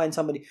 because you'll find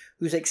somebody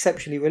who's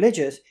exceptionally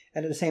religious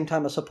and at the same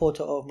time a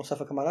supporter of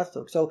Mustafa Kemal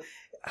Atatürk. So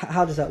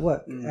how does that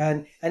work?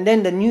 And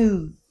then the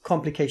new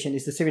complication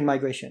is the Syrian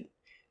migration,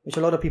 which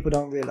a lot of people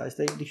don't realize.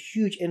 The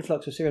huge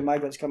influx of Syrian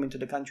migrants coming to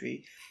the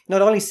country.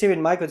 Not only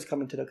Syrian migrants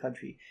coming to the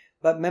country,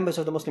 but members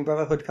of the Muslim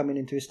Brotherhood coming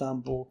into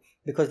Istanbul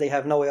because they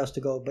have nowhere else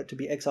to go but to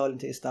be exiled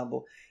into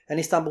Istanbul. And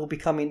Istanbul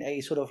becoming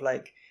a sort of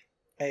like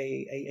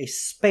a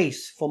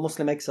space for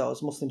Muslim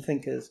exiles, Muslim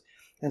thinkers,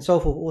 and so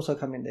forth also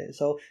come in there.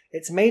 So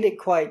it's made it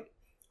quite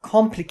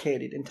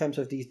complicated in terms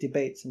of these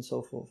debates and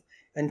so forth.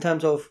 In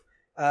terms of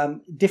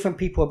different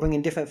people are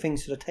bringing different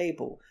things to the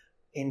table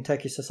in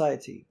Turkish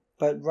society.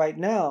 But right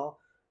now,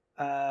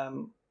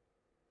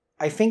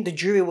 I think the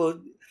jury will.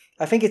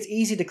 I think it's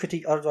easy to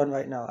critique Erdogan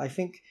right now. I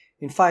think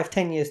in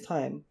 5-10 years'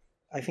 time,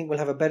 I think we'll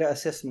have a better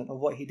assessment of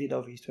what he did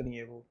over his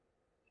 20-year rule.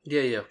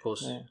 Yeah, of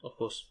course.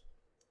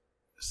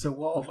 So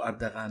what of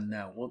Erdogan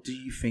now? What do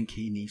you think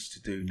he needs to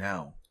do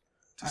now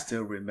to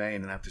still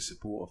remain and have the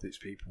support of its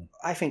people?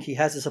 I think he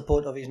has the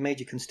support of his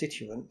major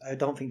constituent. I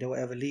don't think they will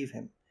ever leave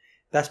him.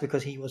 That's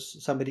because he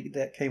was somebody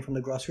that came from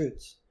the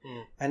grassroots.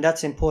 And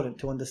that's important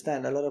to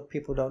understand. A lot of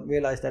people don't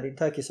realize that in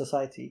Turkish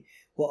society,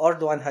 what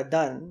Erdogan had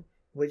done,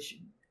 which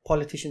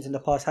politicians in the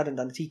past hadn't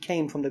done, is he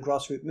came from the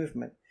grassroots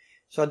movement.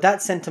 So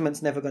that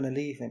sentiment's never going to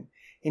leave him.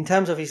 In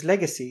terms of his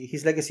legacy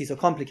is a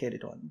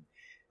complicated one.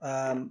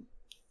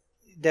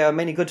 There are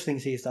many good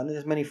things he's done.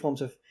 There's many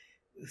forms of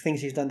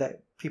things he's done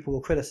that people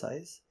will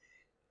criticize.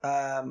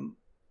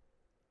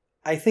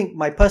 I think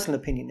my personal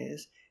opinion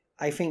is,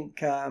 I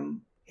think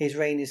his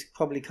reign is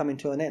probably coming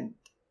to an end,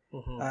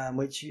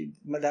 which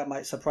that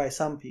might surprise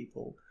some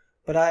people.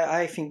 But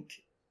I think,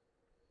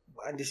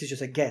 and this is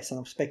just a guess and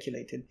I'm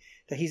speculating,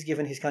 that he's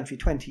given his country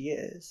 20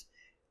 years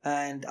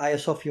and Hagia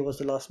Sofia was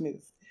the last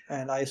move.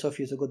 And Hagia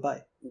Sofia is a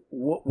goodbye.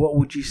 What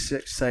would you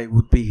say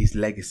would be his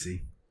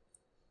legacy?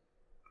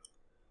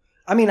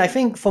 I mean, I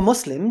think for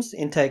Muslims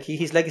in Turkey,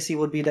 his legacy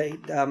would be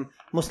that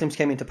Muslims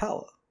came into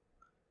power.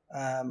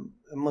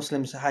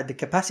 Muslims had the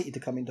capacity to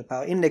come into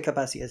power in their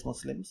capacity as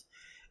Muslims.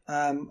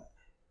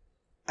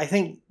 I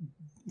think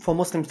for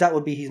Muslims that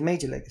would be his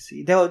major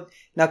legacy.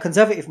 Now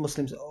conservative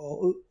Muslims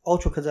or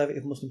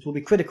ultra-conservative Muslims will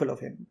be critical of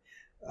him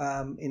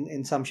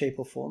in some shape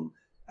or form.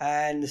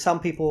 And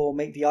some people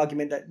make the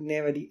argument that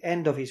near the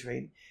end of his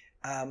reign,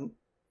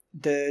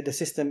 the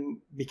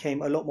system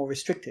became a lot more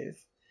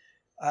restrictive.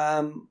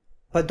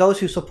 But those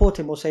who support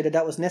him will say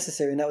that was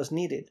necessary and that was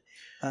needed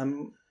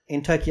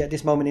in Turkey at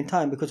this moment in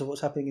time because of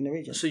what's happening in the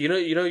region. So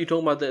you're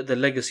talking about the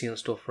legacy and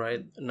stuff,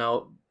 right?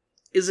 Now,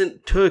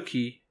 isn't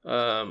Turkey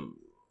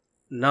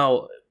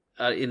now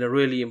in a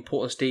really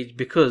important stage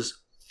because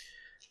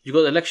you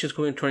got the elections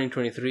coming in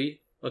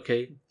 2023?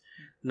 Okay,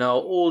 now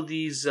all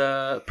these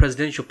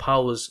presidential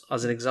powers,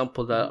 as an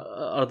example, that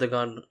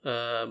Erdogan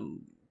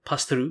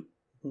passed through,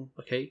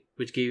 okay,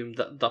 which gave him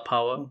that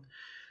power.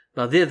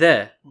 Now they're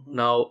there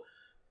now.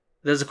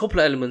 There's a couple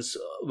of elements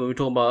when we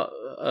talk about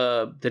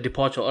the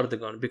departure of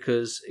Erdogan,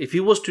 because if he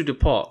was to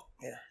depart,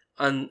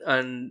 and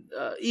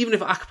even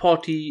if AK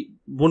Party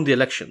won the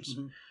elections,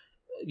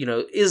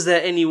 is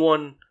there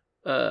anyone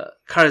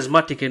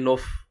charismatic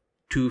enough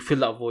to fill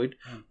that void?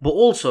 But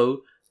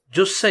also,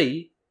 just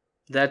say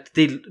that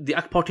the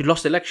AK Party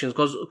lost elections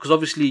because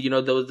obviously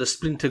there was the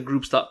splinter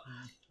groups that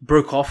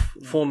broke off,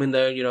 forming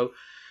their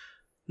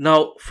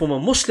Now, from a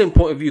Muslim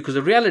point of view, because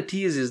the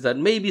reality is that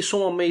maybe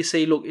someone may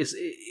say, look,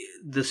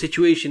 the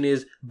situation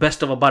is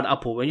best of a bad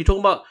apple. When you talk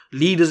about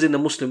leaders in the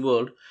Muslim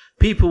world,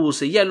 people will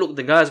say, yeah, look,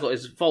 the guy's got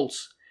his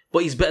faults,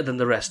 but he's better than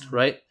the rest,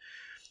 right?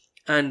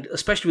 And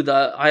especially with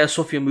the Hagia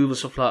Sofia move and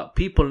stuff like that,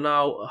 people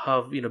now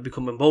have,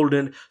 become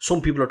emboldened.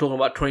 Some people are talking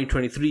about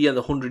 2023 and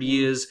the 100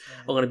 years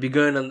are going to be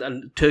going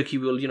and Turkey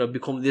will,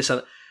 become this.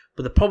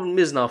 But the problem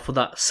is now for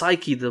that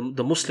psyche,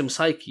 the Muslim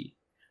psyche,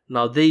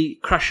 now they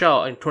crash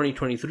out in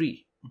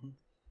 2023.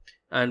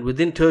 And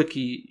within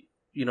Turkey,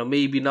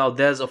 maybe now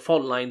there's a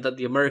fault line that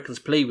the Americans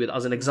play with,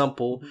 as an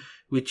example,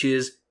 which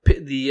is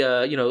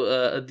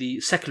the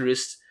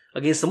secularists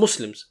against the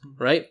Muslims,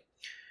 right?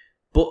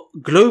 But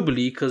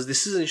globally, because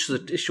this isn't just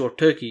an issue of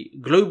Turkey,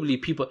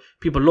 globally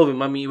people love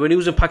him. I mean, when he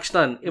was in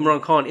Pakistan,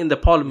 Imran Khan in the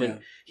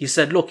parliament, he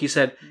said,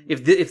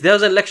 if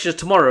there's elections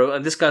tomorrow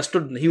and this guy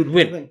stood, he would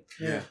win.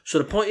 Yeah. So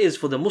the point is,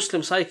 for the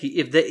Muslim psyche,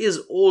 if there is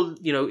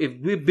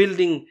if we're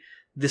building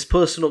this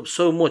person up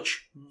so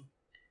much,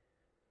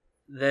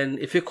 then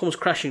if it comes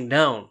crashing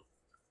down,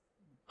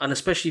 and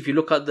especially if you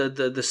look at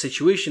the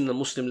situation in the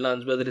Muslim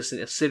lands, whether it's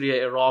in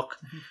Syria, Iraq,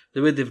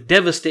 the way they've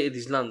devastated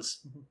these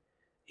lands,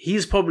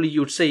 he's probably, you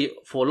would say,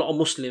 for a lot of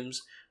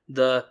Muslims,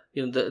 the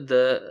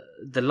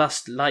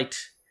last light,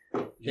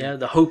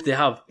 the hope they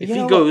have. If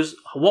he goes,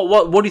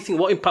 what do you think?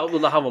 What impact will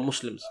that have on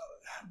Muslims?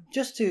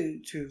 Just to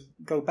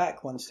go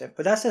back one step,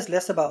 but that says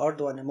less about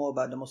Erdogan and more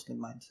about the Muslim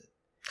mindset.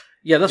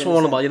 Yeah, that's what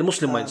I'm about. The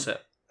Muslim mindset.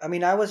 I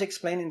mean, I was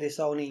explaining this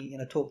only in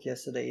a talk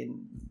yesterday.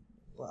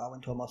 I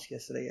went to a mosque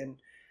yesterday, and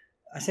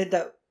I said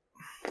that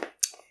in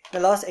the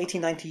last 80,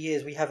 90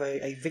 years, we have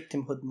a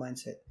victimhood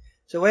mindset.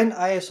 So when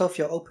Hagia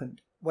Sofia opened,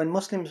 when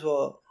Muslims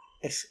were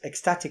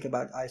ecstatic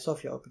about Hagia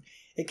Sofia opening,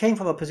 it came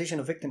from a position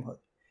of victimhood,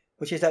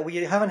 which is that we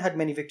haven't had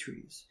many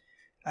victories.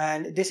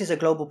 And this is a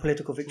global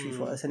political victory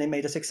for us, and it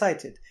made us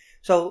excited.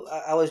 So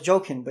I was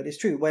joking, but it's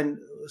true. When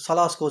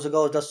Salah scores a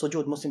goal, does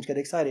sujood, Muslims get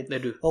excited. They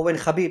do. Or when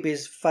Habib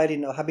is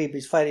fighting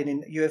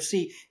in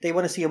UFC, they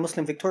want to see a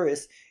Muslim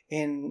victorious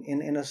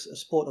in a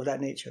sport of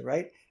that nature,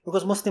 right?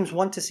 Because Muslims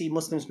want to see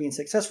Muslims being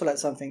successful at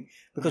something,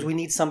 because we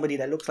need somebody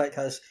that looks like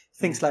us,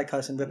 thinks like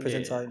us, and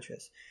represents our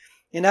interests.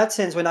 In that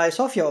sense, when Hagia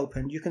Sofia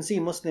opened, you can see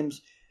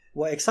Muslims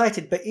were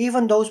excited, but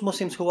even those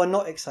Muslims who were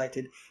not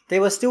excited, they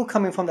were still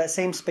coming from that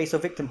same space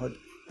of victimhood.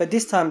 But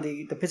this time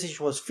the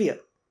position was fear.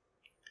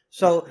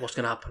 So what's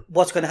going to happen?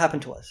 What's going to happen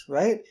to us,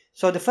 right?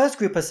 So the first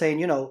group are saying,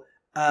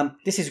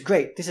 This is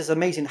great. This is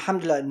amazing.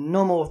 Alhamdulillah,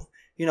 no more,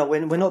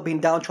 when we're not being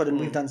downtrodden,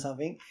 we've done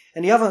something.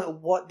 And the other,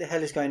 what the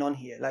hell is going on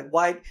here? Like,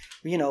 why,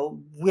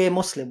 we're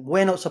Muslim.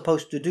 We're not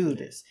supposed to do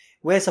this.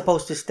 We're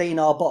supposed to stay in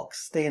our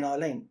box, stay in our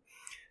lane.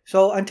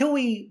 So until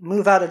we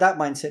move out of that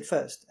mindset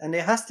first, and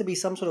there has to be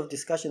some sort of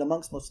discussion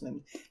amongst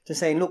Muslims to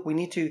say, look, we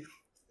need to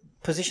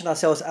position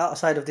ourselves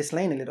outside of this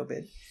lane a little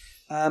bit.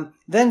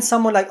 Then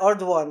someone like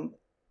Erdoğan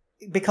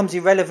becomes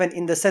irrelevant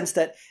in the sense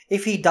that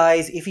if he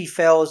dies, if he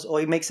fails, or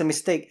he makes a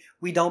mistake,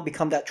 we don't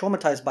become that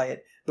traumatized by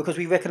it, because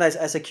we recognize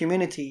as a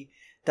community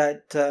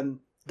that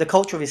the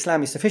culture of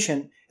Islam is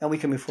sufficient and we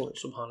can move forward.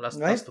 SubhanAllah, right?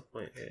 That's the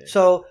point. Yeah.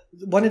 So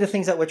one of the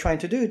things that we're trying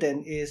to do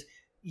then is,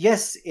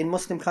 yes, in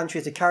Muslim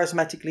countries, the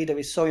charismatic leader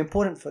is so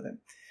important for them,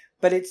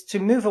 but it's to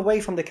move away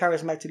from the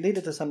charismatic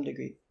leader to some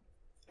degree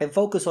and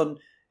focus on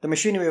the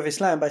machinery of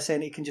Islam by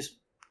saying it can just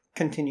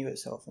continue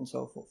itself and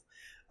so forth.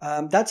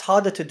 That's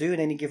harder to do in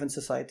any given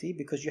society,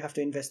 because you have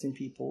to invest in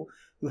people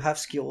who have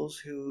skills,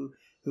 who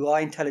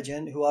are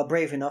intelligent, who are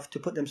brave enough to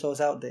put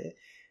themselves out there.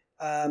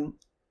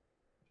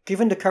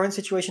 Given the current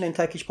situation in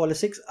Turkish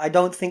politics, I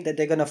don't think that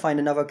they're going to find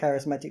another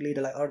charismatic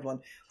leader like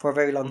Erdoğan for a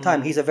very long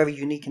time. He's a very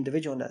unique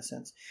individual in that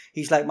sense.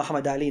 He's like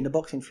Muhammad Ali in the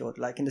boxing field,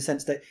 like in the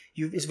sense that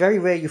it's very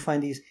rare you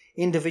find these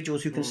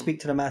individuals who can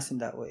speak to the mass in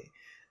that way.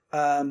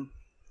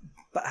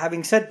 But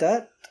having said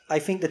that, I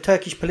think the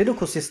Turkish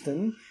political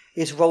system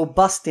is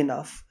robust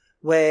enough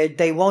where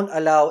they won't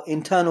allow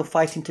internal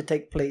fighting to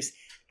take place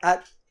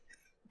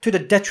to the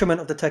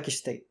detriment of the Turkish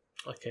state.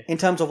 Okay. In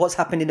terms of what's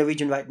happened in the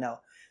region right now.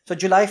 So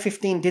July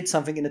 15 did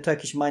something in the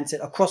Turkish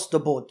mindset across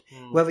the board,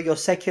 whether you're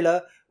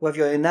secular, whether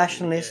you're a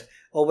nationalist,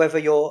 or whether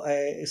you're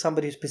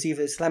somebody who's perceived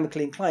as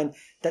Islamically inclined,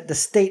 that the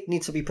state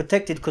needs to be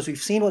protected, because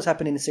we've seen what's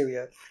happened in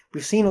Syria,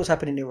 we've seen what's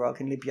happened in Iraq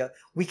and Libya.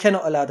 We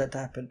cannot allow that to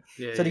happen.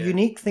 So the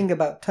unique thing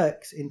about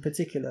Turks in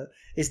particular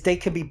is they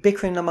can be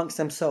bickering amongst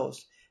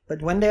themselves,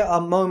 but when there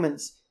are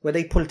moments where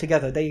they pull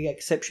together, they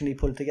exceptionally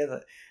pull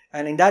together.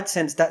 And in that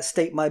sense, that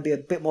state might be a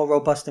bit more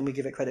robust than we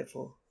give it credit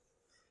for.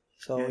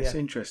 So it's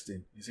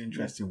interesting. It's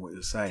interesting what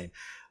you're saying.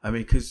 I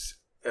mean, because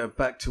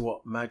back to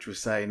what Madge was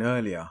saying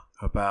earlier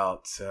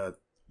about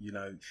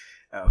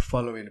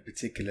following a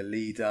particular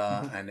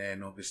leader, and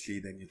then obviously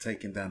then you're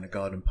taking down the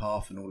garden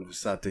path, and all of a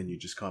sudden you're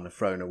just kind of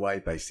thrown away,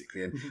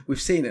 basically. And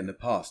we've seen it in the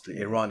past.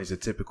 Iran is a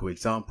typical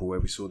example where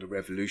we saw the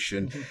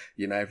revolution.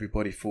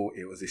 Everybody thought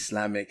it was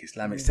Islamic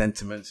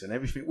sentiments and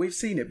everything. We've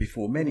seen it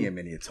before many and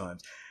many a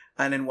times.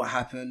 And then what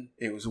happened?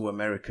 It was all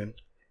American.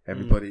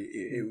 Everybody,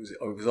 it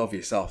was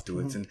obvious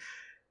afterwards, and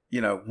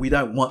we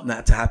don't want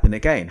that to happen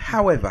again.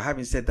 However,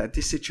 having said that,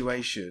 this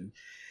situation,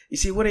 you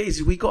see what it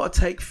is, we got to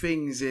take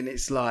things in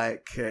its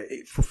like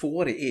for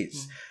what it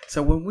is.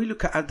 So when we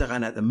look at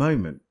Erdoğan at the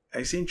moment,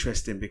 it's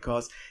interesting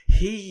because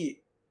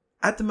he,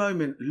 at the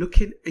moment,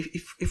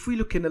 if we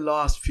look in the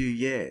last few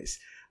years,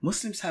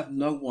 Muslims have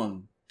no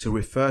one to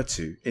refer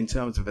to in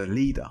terms of a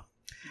leader.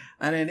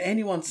 And then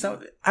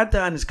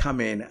Erdoğan has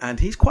come in and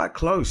he's quite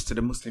close to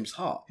the Muslims'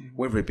 heart,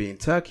 whether it be in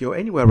Turkey or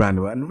anywhere around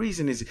the world. And the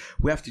reason is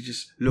we have to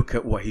just look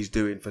at what he's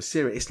doing for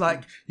Syria. It's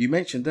like you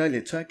mentioned earlier,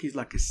 Turkey is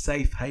like a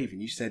safe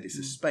haven. You said it's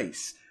a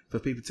space for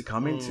people to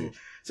come into.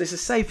 So it's a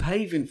safe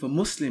haven for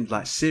Muslims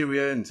like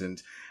Syrians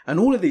and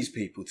all of these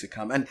people to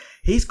come. And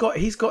he's got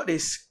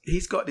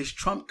this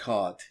trump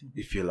card,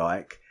 if you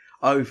like,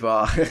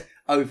 over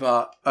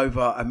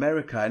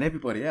America and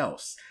everybody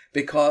else,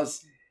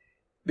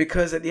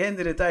 because at the end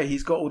of the day,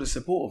 he's got all the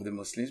support of the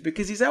Muslims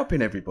because he's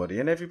helping everybody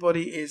and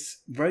everybody is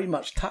very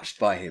much touched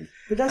by him.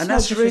 But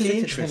that's really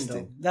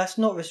interesting. That's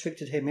not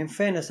restricted him. In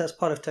fairness, that's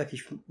part of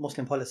Turkish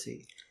Muslim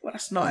policy. Well,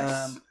 that's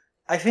nice.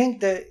 I think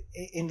that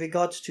in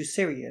regards to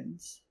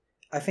Syrians,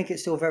 I think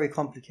it's still very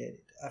complicated.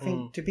 I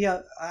think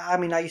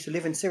I used to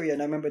live in Syria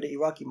and I remember the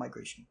Iraqi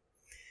migration.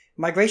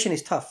 Migration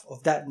is tough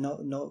of that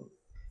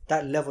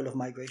that level of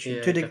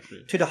migration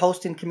to the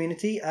hosting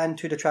community and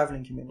to the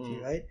traveling community,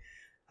 right?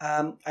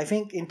 I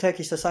think in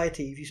Turkish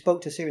society, if you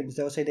spoke to Syrians,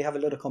 they'll say they have a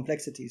lot of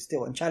complexities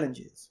still and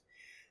challenges.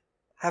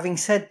 Having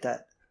said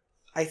that,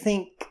 I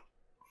think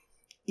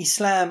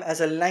Islam as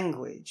a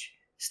language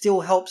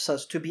still helps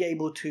us to be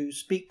able to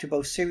speak to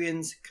both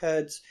Syrians,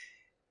 Kurds,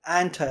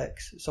 and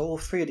Turks. So all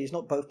three of these,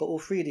 not both, but all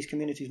three of these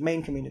communities,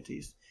 main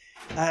communities,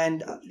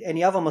 and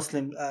any other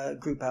Muslim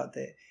group out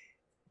there,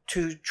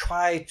 to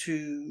try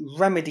to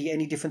remedy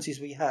any differences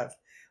we have,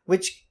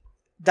 which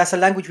that's a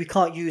language we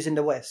can't use in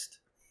the West.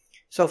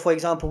 So, for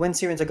example, when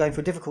Syrians are going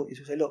through difficulties,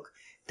 we say, look,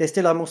 there's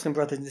still our Muslim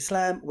brothers in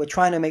Islam. We're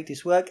trying to make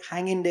this work.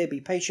 Hang in there,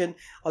 be patient.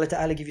 Allah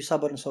Ta'ala give you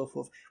sabr and so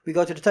forth. We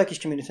go to the Turkish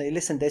community and say,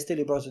 listen, there's still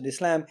your brothers in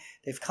Islam.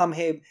 They've come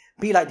here.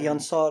 Be like the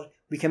Ansar.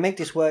 We can make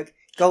this work.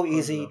 Go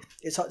easy.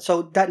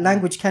 So that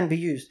language can be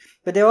used.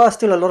 But there are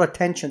still a lot of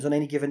tensions on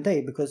any given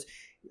day because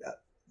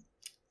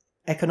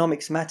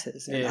economics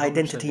matters and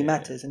identity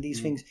matters. And these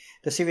things,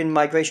 the Syrian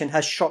migration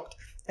has shocked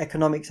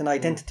economics and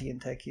identity in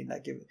Turkey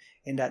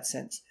in that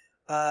sense.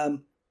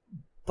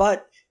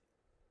 But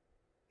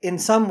in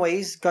some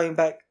ways, going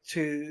back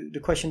to the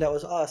question that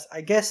was asked,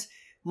 I guess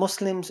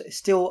Muslims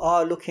still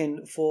are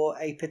looking for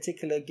a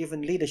particular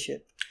given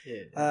leadership.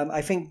 Yeah.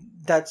 I think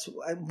that's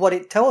what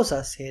it tells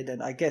us here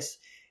then, I guess,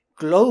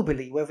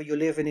 globally, whether you're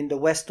living in the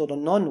West or the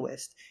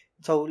non-West.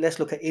 So let's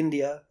look at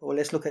India, or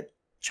let's look at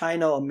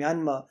China or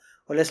Myanmar,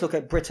 or let's look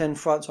at Britain,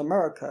 France, or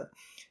America,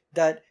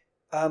 that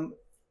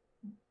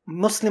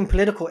Muslim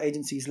political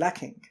agency is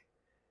lacking.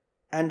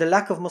 And the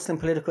lack of Muslim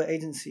political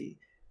agency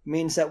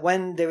means that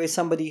when there is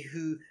somebody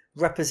who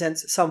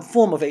represents some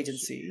form of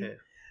agency,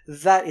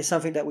 that is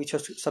something that we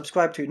just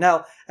subscribe to.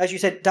 Now, as you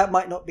said, that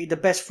might not be the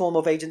best form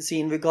of agency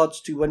in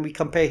regards to when we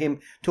compare him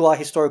to our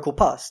historical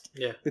past.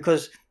 Yeah.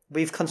 Because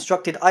we've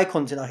constructed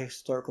icons in our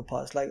historical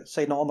past, like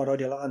Sayyidina Umar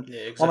radiallahu anhu,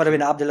 exactly. Umar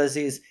bin Abdul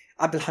Aziz,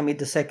 Abdul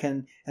Hamid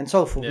II, and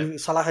so forth. Yeah.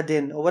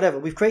 Salahuddin, or whatever.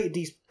 We've created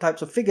these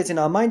types of figures in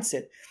our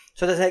mindset.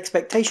 So there's an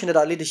expectation that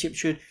our leadership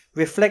should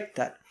reflect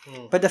that.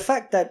 But the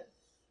fact that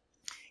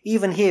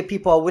even here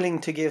people are willing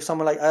to give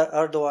someone like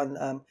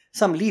Erdogan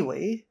some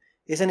leeway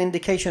is an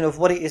indication of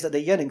what it is that they're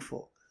yearning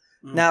for.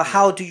 Now,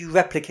 how do you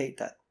replicate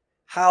that?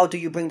 How do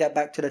you bring that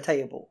back to the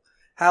table?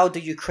 How do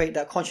you create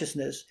that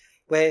consciousness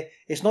where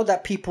it's not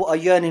that people are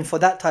yearning for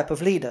that type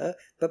of leader,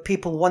 but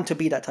people want to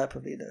be that type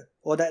of leader,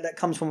 or that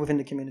comes from within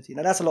the community?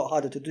 Now, that's a lot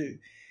harder to do,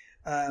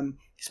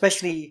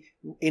 especially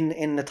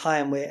in a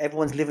time where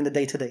everyone's living the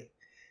day-to-day.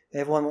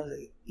 Everyone wants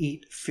to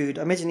eat food.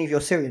 Imagine if you're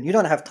Syrian. You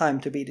don't have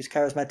time to be this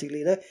charismatic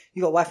leader.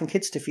 You got wife and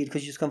kids to feed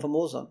because you just come from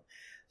war zone.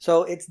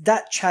 So it's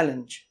that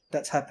challenge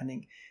that's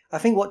happening. I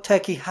think what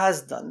Turkey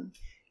has done,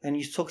 and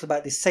you talked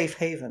about this safe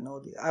haven,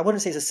 or I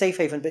wouldn't say it's a safe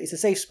haven, but it's a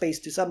safe space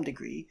to some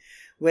degree,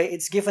 where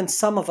it's given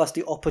some of us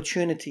the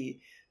opportunity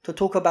to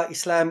talk about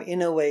Islam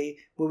in a way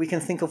where we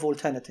can think of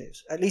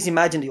alternatives, at least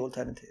imagine the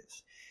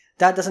alternatives.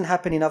 That doesn't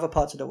happen in other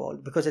parts of the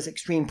world because there's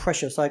extreme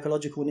pressure,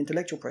 psychological and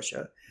intellectual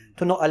pressure,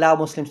 to not allow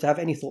Muslims to have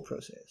any thought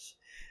process.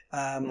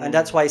 And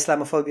that's why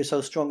Islamophobia is so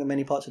strong in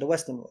many parts of the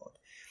Western world.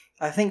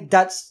 I think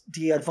that's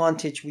the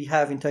advantage we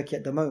have in Turkey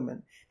at the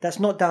moment. That's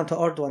not down to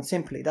Erdogan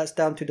simply. That's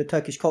down to the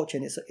Turkish culture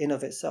in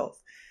of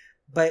itself.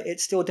 But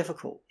it's still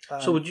difficult.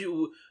 So would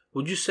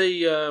you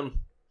say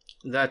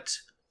that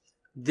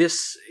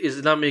this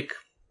Islamic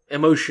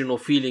emotion or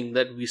feeling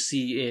that we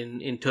see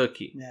in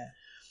Turkey,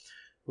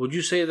 would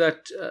you say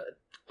that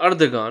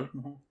Erdogan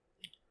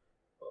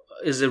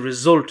is a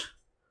result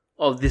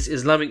of this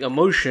Islamic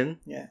emotion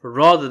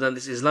rather than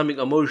this Islamic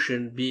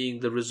emotion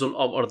being the result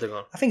of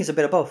Erdogan? I think it's a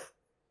bit of both.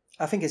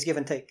 I think it's give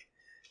and take.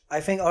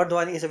 I think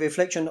Erdogan is a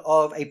reflection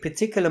of a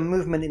particular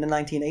movement in the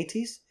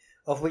 1980s,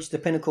 of which the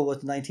pinnacle was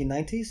the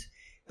 1990s.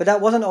 But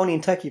that wasn't only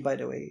in Turkey, by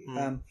the way.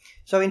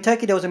 So in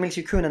Turkey, there was a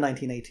military coup in the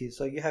 1980s.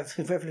 So you have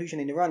the revolution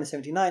in Iran in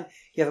 1979.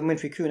 You have a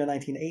military coup in the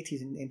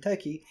 1980s in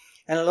Turkey.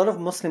 And a lot of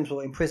Muslims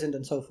were imprisoned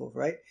and so forth,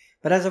 right?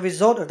 But as a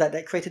result of that,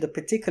 that created a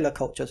particular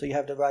culture. So you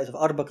have the rise of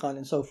Erbakan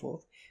and so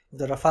forth,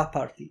 the Refah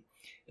Party,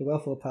 the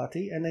Welfare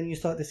Party. And then you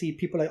start to see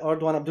people like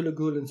Erdogan, Abdullah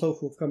Gül and so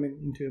forth coming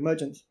into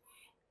emergence.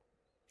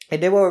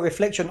 And they were a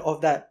reflection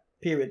of that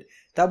period.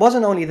 That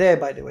wasn't only there,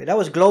 by the way. That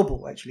was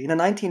global, actually. In the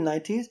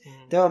 1990s,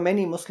 there were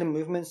many Muslim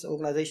movements,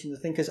 organizations,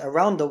 and thinkers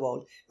around the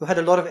world who had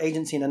a lot of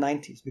agency in the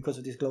 90s because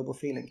of this global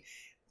feeling.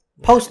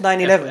 Post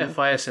 9/11,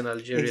 FIS in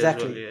Algeria,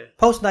 exactly. As well, yeah.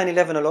 Post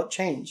 9/11, a lot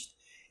changed.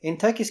 In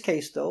Turkey's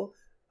case, though,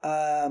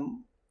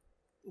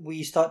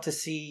 we start to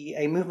see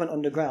a movement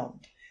on the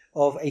ground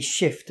of a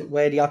shift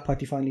where the AK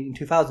Party finally in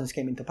 2000s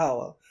came into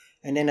power,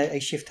 and then a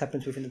shift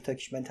happens within the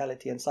Turkish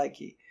mentality and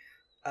psyche.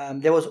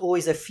 There was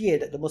always a fear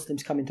that the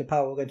Muslims come into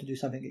power were going to do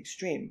something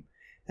extreme,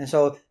 and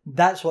so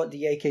that's what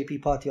the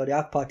AKP party or the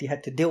AK Party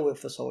had to deal with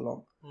for so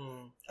long.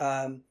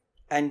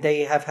 And they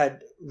have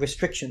had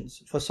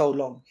restrictions for so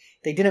long.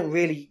 They didn't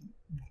really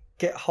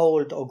get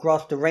hold or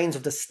grasp the reins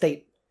of the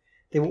state.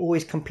 They were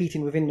always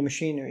competing within the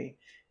machinery.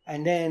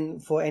 And then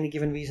for any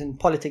given reason,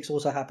 politics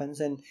also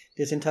happens and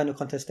there's internal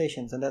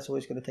contestations, and that's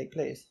always going to take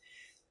place.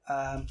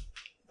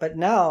 But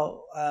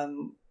now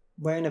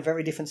we're in a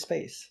very different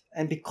space.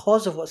 And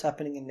because of what's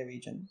happening in the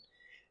region,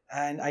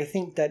 and I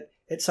think that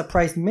it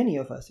surprised many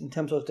of us in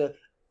terms of the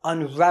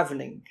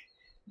unraveling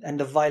and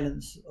the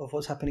violence of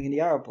what's happening in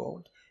the Arab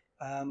world,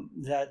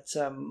 that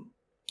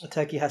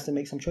Turkey has to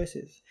make some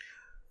choices.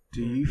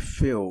 Do you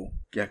feel,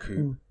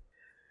 Yakoob,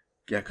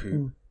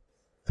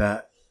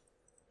 that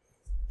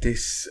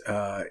this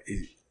the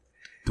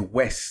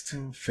West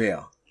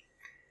fear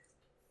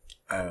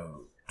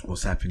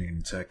what's happening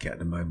in Turkey at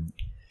the moment?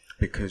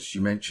 Because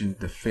you mentioned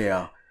the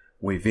fear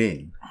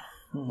within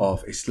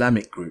of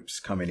Islamic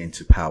groups coming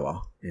into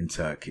power in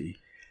Turkey.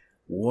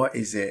 What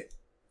is it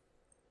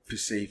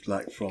perceived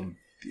like from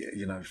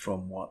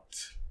what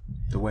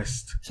the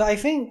West? So I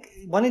think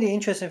one of the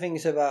interesting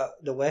things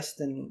about the West,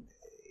 and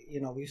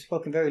we've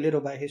spoken very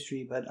little about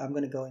history, but I'm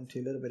going to go into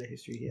a little bit of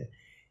history here,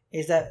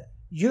 is that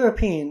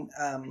European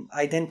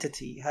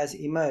identity has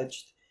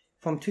emerged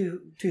from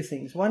two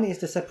things. One is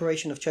the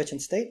separation of church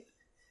and state.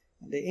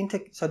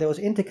 So there was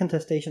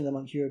intercontestation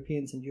amongst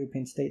Europeans and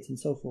European states and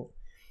so forth.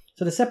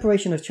 So the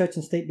separation of church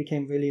and state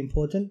became really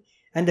important,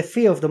 and the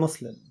fear of the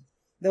Muslim.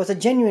 There was a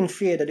genuine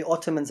fear that the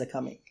Ottomans are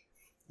coming.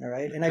 All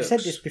right, and I've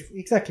said this before,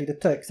 exactly, the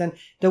Turks, and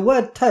the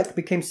word Turk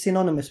became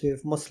synonymous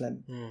with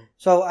Muslim.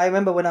 So I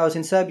remember when I was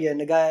in Serbia,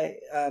 and the guy,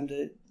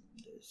 the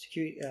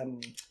security,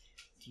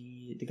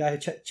 the guy who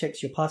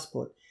checks your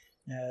passport,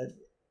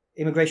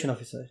 immigration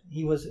officer,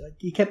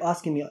 he kept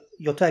asking me,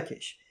 "You're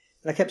Turkish?"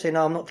 And I kept saying,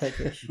 "No, I'm not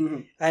Turkish."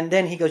 And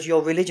then he goes,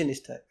 "Your religion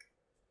is Turk."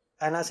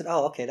 And I said,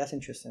 "Oh, okay, that's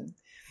interesting."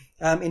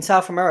 In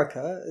South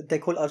America, they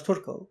call it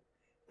Al-Turco,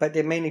 but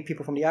they're mainly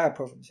people from the Arab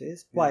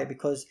provinces. Why?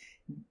 Because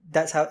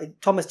that's how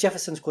Thomas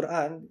Jefferson's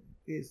Quran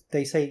is.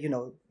 They say, he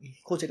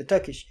calls it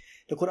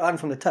the Quran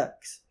from the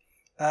Turks.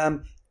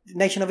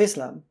 Nation of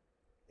Islam,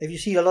 if you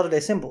see a lot of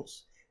their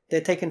symbols,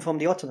 they're taken from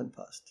the Ottoman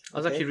past. I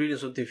was actually reading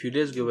something a few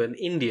days ago in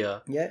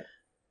India. Yeah.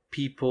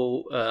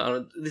 People,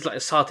 this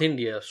like South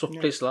India, soft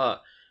place like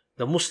that,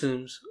 the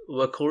Muslims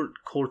were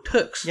called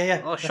Turks.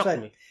 Yeah. Oh,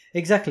 shocked me.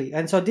 Exactly.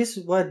 And so this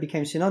word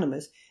became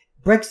synonymous.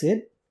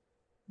 Brexit,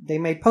 they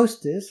made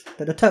posters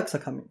that the Turks are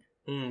coming.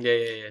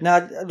 Yeah. Now,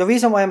 the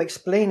reason why I'm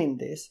explaining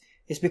this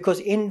is because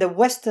in the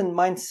Western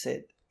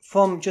mindset,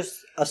 from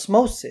just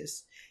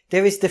osmosis,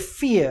 there is the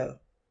fear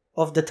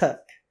of the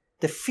Turk,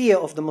 the fear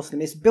of the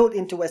Muslim. It's built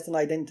into Western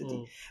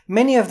identity.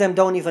 Many of them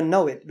don't even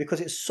know it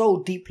because it's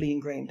so deeply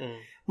ingrained.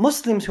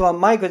 Muslims who are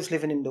migrants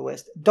living in the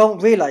West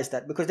don't realize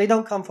that because they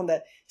don't come from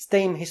that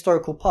same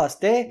historical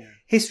past. Their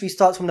history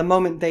starts from the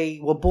moment they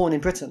were born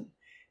in Britain.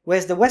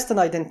 Whereas the Western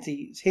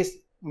identity, his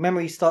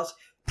memory starts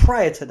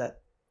prior to that.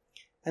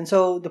 And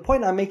so the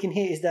point I'm making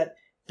here is that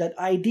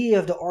idea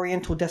of the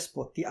Oriental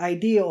despot, the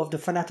idea of the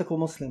fanatical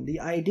Muslim, the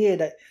idea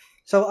that...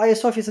 So Hagia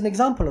Sofia is an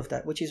example of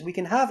that, which is we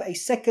can have a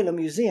secular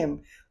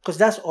museum because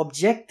that's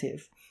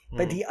objective,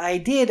 but the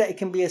idea that it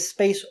can be a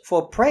space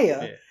for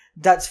prayer,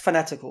 that's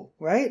fanatical,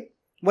 right?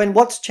 When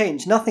what's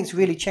changed? Nothing's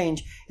really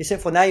changed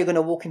except for now you're going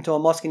to walk into a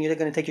mosque and you're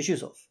going to take your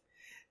shoes off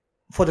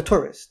for the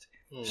tourist.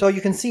 So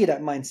you can see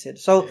that mindset.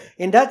 So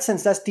in that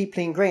sense, that's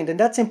deeply ingrained. And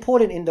that's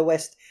important in the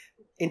West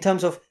in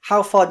terms of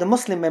how far the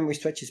Muslim memory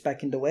stretches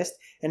back in the West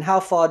and how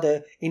far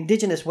the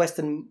indigenous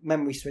Western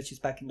memory stretches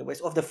back in the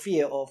West of the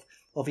fear of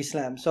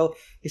Islam. So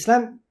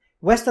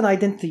Western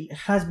identity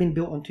has been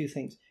built on two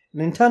things. An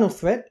internal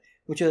threat,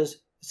 which is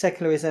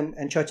secularism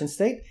and church and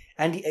state,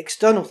 and the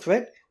external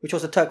threat, which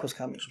was the Turk was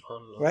coming.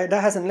 Right?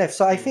 That hasn't left.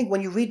 So I think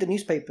when you read the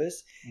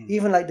newspapers,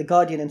 even like The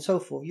Guardian and so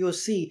forth, you'll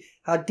see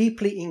how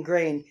deeply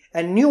ingrained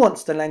and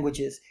nuanced the language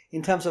is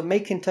in terms of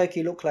making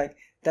Turkey look like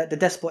that the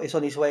despot is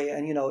on his way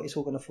and, it's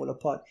all going to fall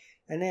apart.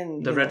 And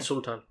then... The Red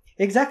Sultan.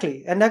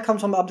 Exactly. And that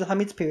comes from Abdul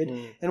Hamid's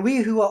period. And we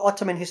who are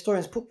Ottoman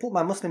historians, put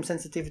my Muslim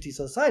sensitivities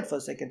aside for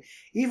a second.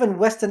 Even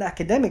Western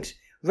academics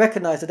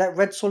recognize that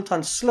Red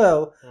Sultan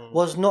slur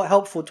was not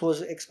helpful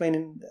towards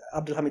explaining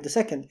Abdul Hamid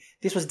II.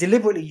 This was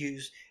deliberately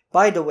used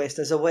by the West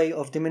as a way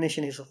of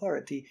diminishing his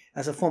authority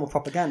as a form of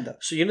propaganda.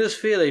 So this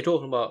fear that you're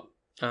talking about,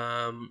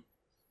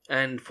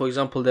 and for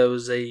example, there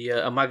was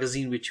a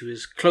magazine which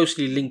was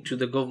closely linked to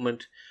the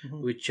government,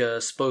 which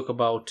spoke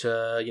about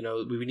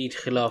we need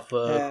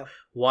khilafah.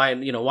 Why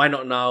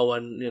not now?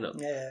 And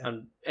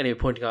and anyway,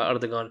 pointing out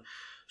Erdogan.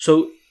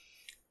 So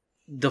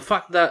the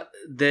fact that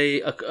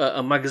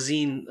a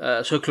magazine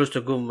so close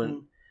to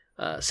government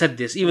said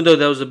this, even though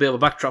there was a bit of a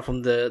backtrack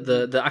from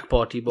the AK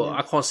party, but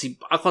I can't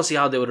see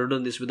how they would have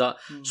done this without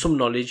some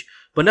knowledge.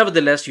 But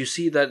nevertheless, you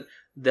see that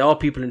there are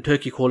people in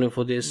Turkey calling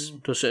for this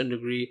to a certain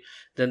degree.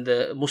 Then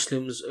the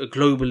Muslims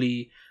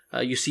globally,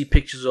 you see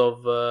pictures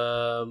of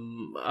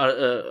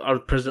our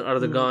President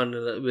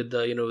Erdogan with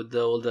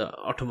all the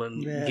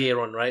Ottoman gear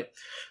on, right?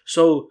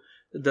 So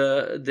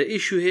the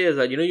issue here is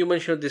that you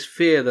mentioned this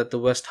fear that the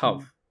West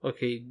have,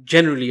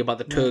 generally about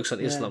the Turks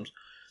and Islams.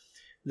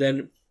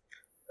 Then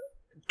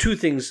two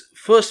things.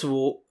 First of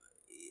all,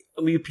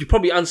 you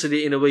probably answered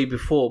it in a way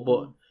before,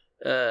 but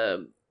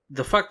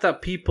the fact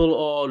that people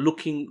are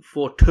looking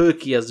for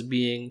Turkey as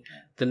being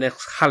the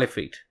next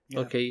caliphate,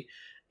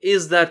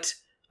 is that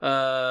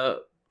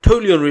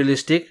totally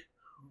unrealistic,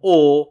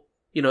 or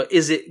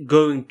is it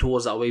going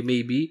towards that way?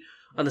 Maybe.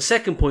 And the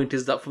second point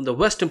is that from the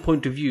Western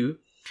point of view,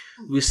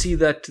 we see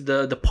that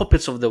the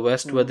puppets of the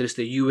West, whether it's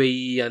the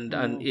UAE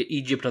and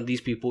Egypt and these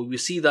people, we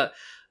see that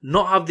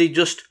not have they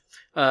just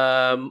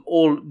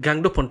all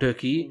ganged up on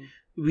Turkey.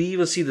 We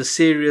even see the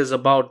series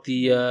about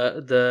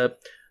the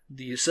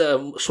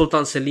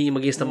Sultan Selim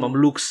against the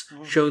Mamluks,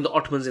 showing the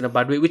Ottomans in a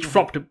bad way, which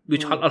flopped,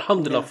 which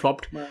alhamdulillah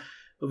flopped.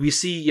 We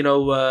see,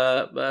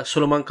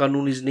 Suleiman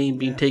Kanuni's name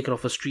being taken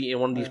off a street in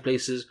one of these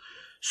places.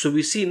 So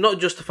we see not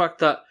just the fact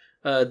that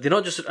they're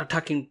not just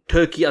attacking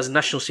Turkey as a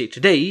national state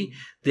today,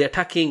 they're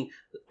attacking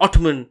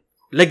Ottoman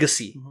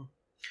legacy.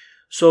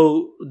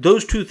 So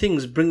those two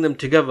things, bring them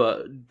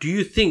together. Do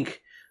you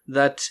think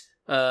that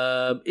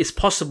it's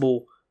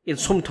possible in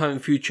some time in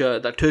future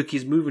that Turkey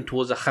is moving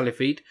towards a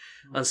caliphate?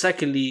 And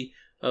secondly,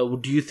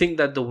 do you think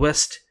that the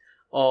West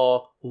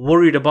are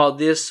worried about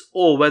this,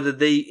 or whether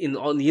they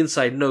on the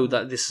inside know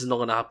that this is not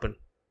going to happen?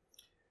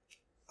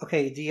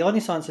 Okay, the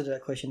honest answer to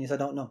that question is I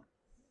don't know.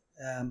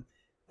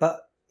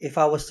 But if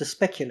I was to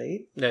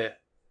speculate,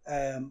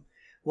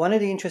 one of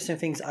the interesting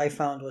things I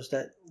found was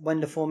that when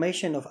the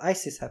formation of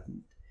ISIS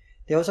happened,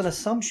 there was an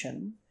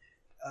assumption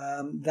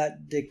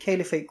that the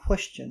caliphate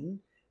question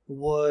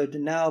would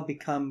now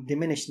become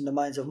diminished in the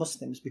minds of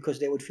Muslims because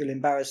they would feel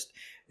embarrassed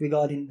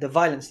regarding the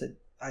violence that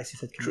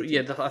ISIS had committed.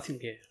 True. Yeah, I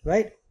think, yeah.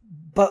 Right?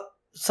 But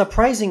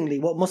surprisingly,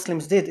 what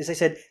Muslims did is they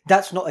said,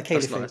 that's not a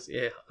caliphate. That's nice.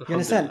 Yeah. You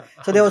understand?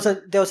 So there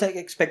was an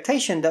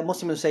expectation that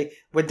Muslims would say,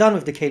 we're done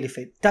with the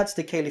caliphate. That's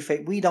the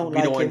caliphate. We don't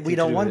like it. We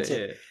don't want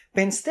it. Yeah.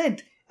 But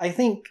instead, I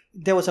think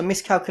there was a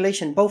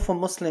miscalculation, both from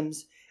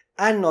Muslims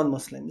and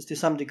non-Muslims to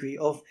some degree,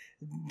 of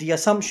the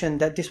assumption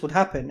that this would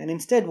happen. And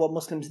instead, what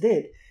Muslims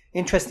did,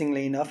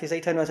 interestingly enough, is they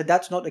turned around and said,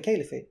 that's not the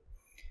caliphate.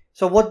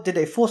 So what did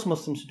they force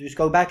Muslims to do? Is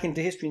go back into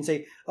history and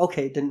say,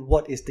 okay, then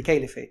what is the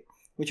caliphate?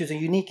 Which is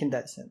unique in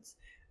that sense.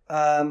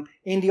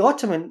 In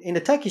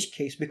the Turkish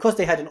case, because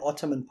they had an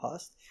Ottoman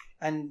past,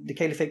 and the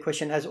caliphate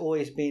question has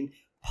always been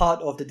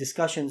part of the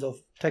discussions of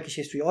Turkish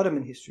history,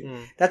 Ottoman history,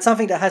 that's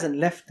something that hasn't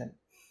left them.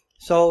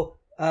 So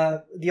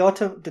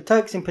the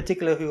Turks in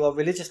particular, who are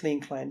religiously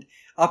inclined,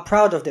 are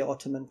proud of their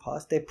Ottoman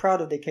past. They're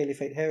proud of their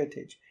caliphate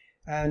heritage.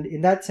 And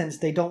in that sense,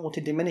 they don't want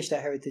to diminish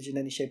that heritage in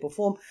any shape or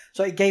form.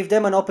 So it gave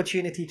them an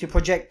opportunity to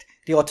project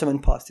the Ottoman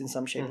past in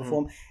some shape or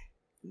form.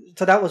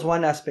 So that was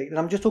one aspect. And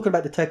I'm just talking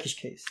about the Turkish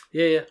case.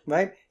 Yeah.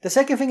 Right? The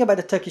second thing about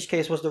the Turkish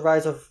case was the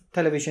rise of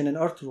television and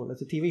Ertuğrul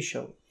as a TV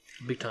show.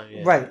 Big time,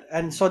 yeah. Right.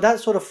 And so that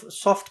sort of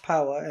soft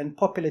power and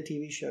popular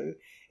TV show,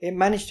 it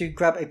managed to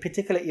grab a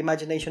particular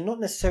imagination, not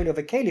necessarily of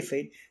a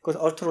caliphate, because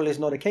Ertuğrul is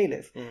not a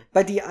caliph,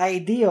 but the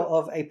idea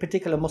of a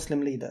particular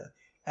Muslim leader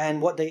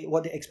and what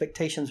the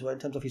expectations were in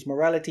terms of his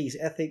morality, his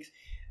ethics,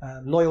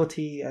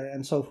 loyalty,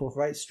 and so forth,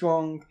 right?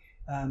 Strong,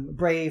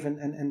 brave,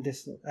 and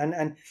this,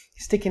 and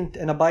sticking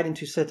and abiding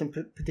to certain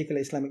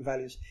particular Islamic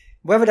values.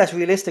 Whether that's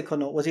realistic or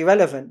not was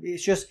irrelevant.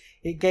 It's just,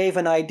 it gave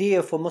an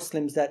idea for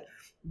Muslims that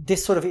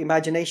this sort of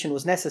imagination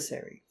was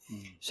necessary.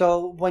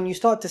 So when you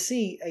start to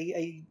see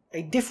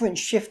a different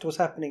shift was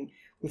happening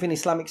within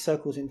Islamic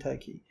circles in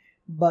Turkey,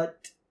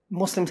 but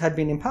Muslims had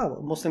been in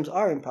power. Muslims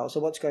are in power.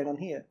 So what's going on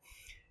here?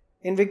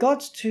 In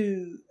regards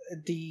to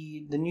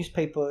the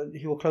newspaper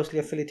who were closely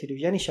affiliated with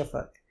Yeni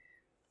Shafak,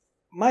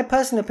 my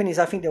personal opinion is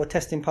I think they were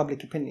testing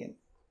public opinion.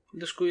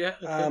 That's cool, yeah.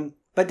 Okay.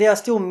 But there are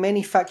still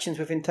many factions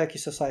within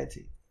Turkish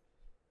society.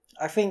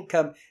 I think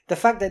the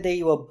fact that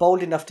they were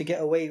bold enough to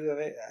get away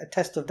with a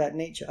test of that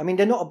nature, I mean,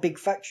 they're not a big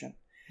faction.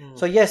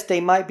 So yes,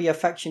 they might be a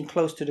faction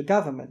close to the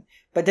government,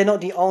 but they're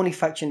not the only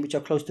faction which are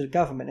close to the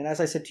government. And as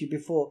I said to you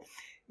before,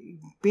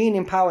 being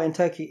in power in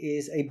Turkey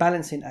is a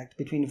balancing act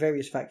between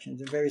various factions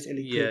and various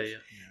elite groups.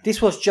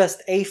 This was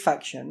just a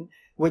faction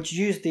which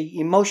used the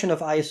emotion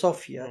of Hagia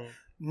Sofia,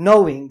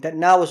 knowing that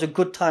now was a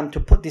good time to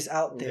put this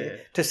out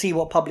there to see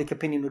what public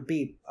opinion would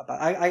be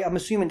about. I'm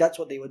assuming that's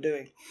what they were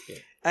doing.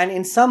 And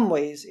in some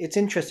ways, it's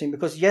interesting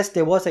because yes,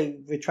 there was a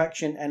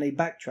retraction and a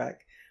backtrack,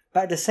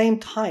 but at the same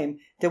time,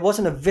 there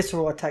wasn't a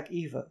visceral attack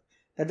either.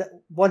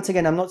 Once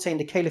again, I'm not saying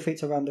the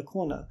caliphate's around the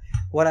corner.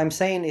 What I'm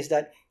saying is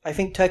that I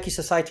think Turkish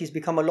society has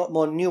become a lot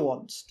more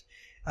nuanced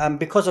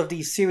because of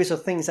these series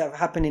of things that have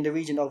happened in the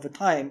region over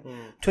time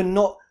to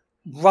not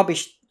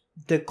rubbish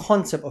the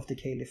concept of the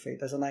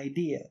caliphate as an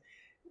idea.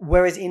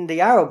 Whereas in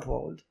the Arab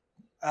world,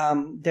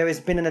 there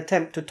has been an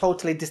attempt to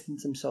totally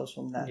distance themselves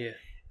from that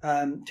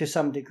to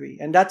some degree.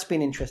 And that's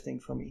been interesting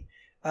for me.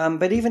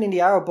 But even in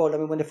the Arab world, I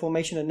mean, when the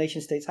formation of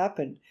nation states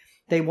happened,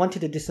 they wanted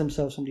to distance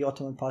themselves from the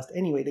Ottoman past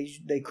anyway.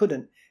 They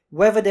couldn't.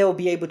 Whether they will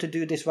be able to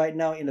do this right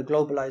now in a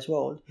globalized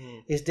world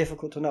is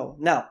difficult to know.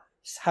 Now,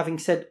 having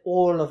said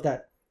all of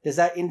that, does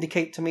that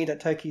indicate to me that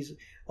Turkey's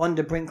on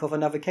the brink of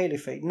another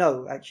caliphate?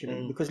 No,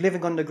 actually, because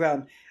living on the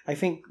ground, I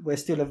think we're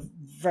still a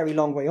very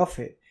long way off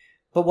it.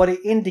 But what it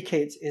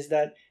indicates is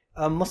that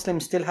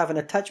Muslims still have an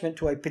attachment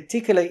to a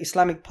particular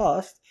Islamic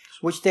past,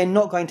 which they're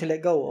not going to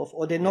let go of,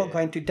 or they're not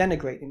going to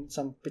denigrate in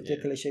some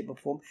particular shape or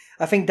form.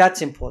 I think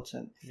that's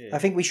important. I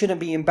think we shouldn't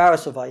be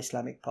embarrassed of our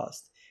Islamic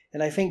past.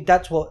 And I think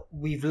that's what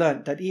we've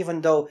learned, that even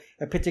though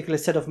a particular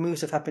set of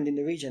moves have happened in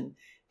the region,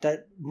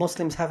 that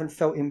Muslims haven't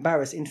felt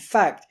embarrassed. In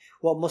fact,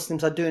 what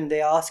Muslims are doing,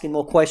 they are asking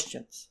more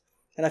questions.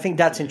 And I think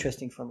that's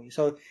interesting for me.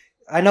 So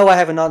I know I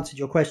haven't answered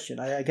your question.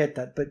 I get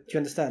that, but do you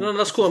understand? No,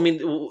 that's cool. I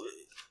mean,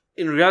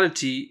 in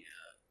reality,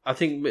 I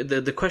think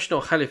the question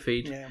of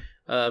caliphate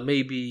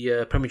may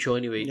be premature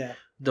anyway.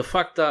 The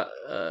fact that,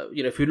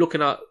 if you're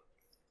looking at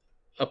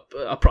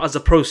as a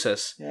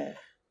process,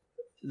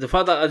 the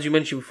fact that, as you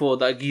mentioned before,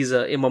 that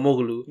Giza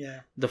Imamoglu,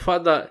 the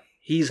fact that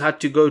he's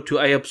had to go to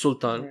Ayub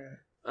Sultan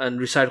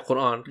and recite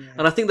Quran.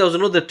 And I think there was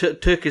another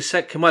Turkish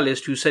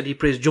Kemalist who said he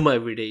prays Jummah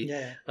every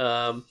day.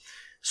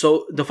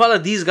 So the fact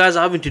that these guys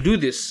are having to do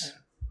this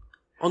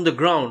on the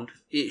ground,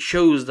 it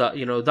shows that,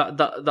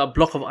 that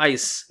block of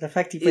ice. The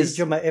fact he prays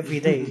Jummah every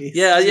day.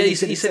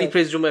 He said he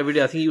prays Jummah every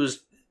day. I think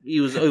he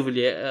was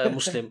overly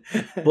Muslim.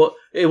 But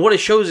what it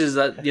shows is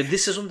that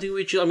this is something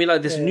which, I mean,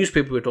 like this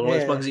newspaper we're talking about,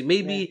 this magazine,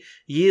 maybe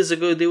years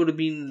ago they would have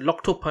been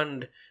locked up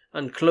and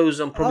closed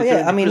and probably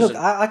I mean, look,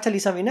 I'll tell you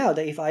something now,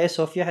 that if Hagia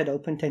Sofia had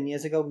opened 10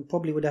 years ago, we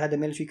probably would have had a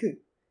military coup.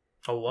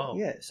 Oh, wow.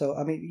 Yeah, so,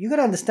 I mean, you got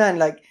to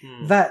understand,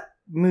 that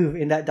move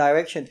in that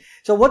direction.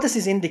 So what does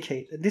this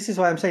indicate? This is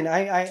why I'm saying,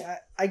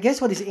 I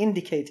guess what it's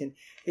indicating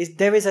is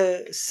there is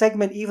a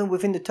segment even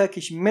within the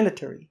Turkish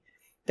military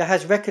that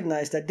has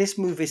recognized that this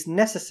move is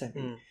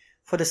necessary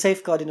for the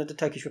safeguarding of the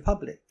Turkish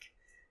Republic.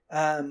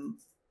 I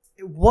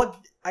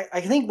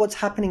think what's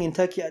happening in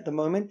Turkey at the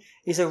moment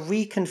is a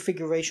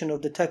reconfiguration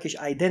of the Turkish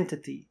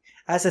identity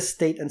as a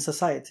state and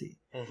society,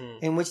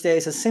 in which there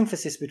is a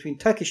synthesis between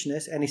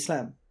Turkishness and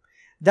Islam.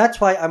 That's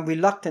why I'm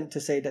reluctant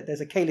to say that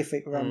there's a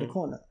caliphate around the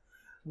corner.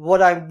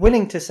 What I'm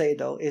willing to say,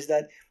 though, is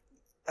that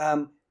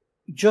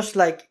just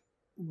like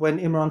when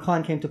Imran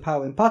Khan came to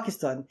power in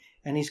Pakistan,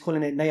 and he's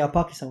calling it Naya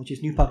Pakistan, which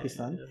is New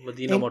Pakistan.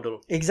 Medina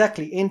model.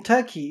 Exactly. In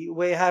Turkey,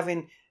 we're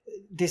having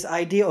this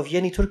idea of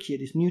Yeni Turkey,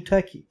 this new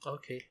Turkey.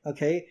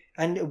 Okay.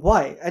 And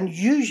why? And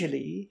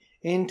usually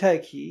in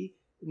Turkey,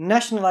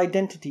 national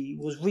identity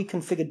was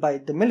reconfigured by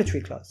the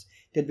military class.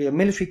 There'd be a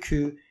military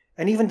coup,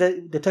 and even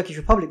the Turkish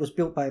Republic was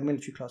built by a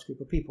military class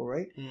group of people,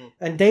 right?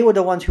 And they were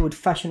the ones who would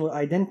fashion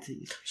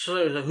identities.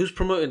 So who's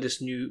promoting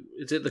this new?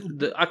 Is it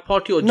the AK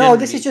Party or no? generally?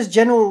 This is just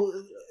general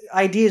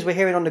ideas we're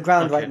hearing on the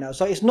ground right now.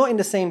 So it's not in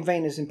the same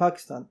vein as in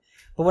Pakistan.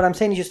 But what I'm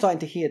saying is you're starting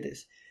to hear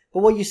this. But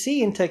what you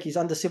see in Turkey is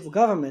under civil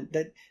government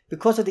that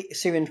because of the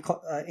Syrian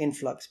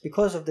influx,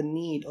 because of the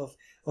need of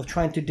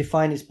trying to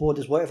define its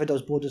borders, whatever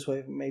those borders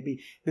may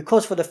be,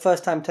 because for the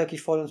first time Turkish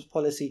foreign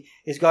policy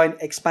is going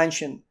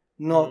expansion,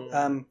 not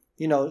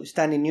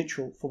standing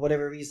neutral for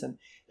whatever reason,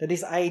 that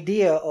this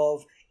idea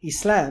of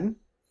Islam,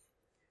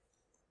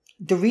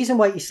 the reason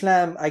why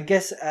Islam, I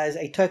guess, as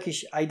a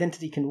Turkish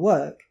identity can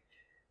work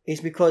is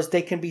because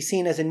they can be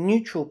seen as a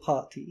neutral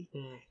party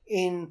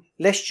in,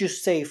 let's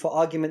just say, for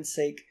argument's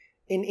sake,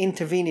 in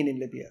intervening in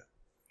Libya,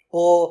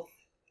 or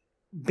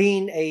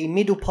being a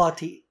middle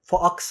party for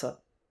Aqsa,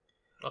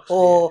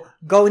 or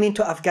going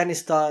into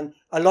Afghanistan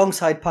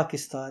alongside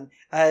Pakistan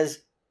as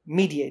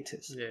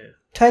mediators.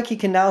 Turkey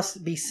can now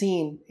be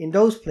seen in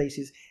those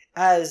places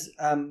as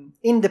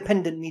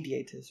independent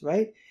mediators,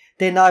 right?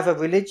 They're neither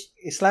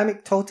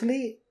Islamic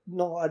totally,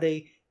 nor are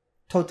they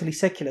totally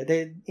secular.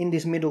 They're in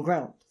this middle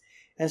ground.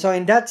 And so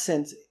in that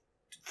sense,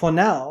 for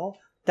now,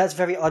 that's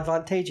very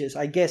advantageous,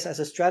 I guess, as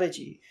a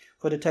strategy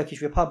for the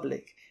Turkish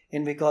Republic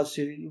in regards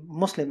to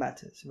Muslim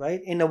matters,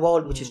 right? In a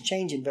world which is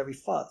changing very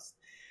fast.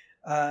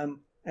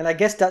 And I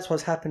guess that's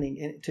what's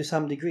happening to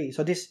some degree.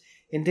 So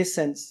in this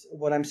sense,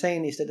 what I'm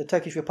saying is that the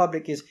Turkish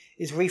Republic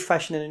is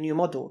refashioning a new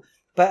model.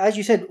 But as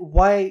you said,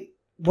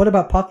 what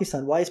about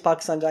Pakistan? Why is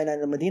Pakistan going on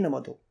the Medina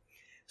model?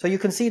 So you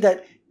can see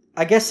that,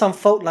 I guess, some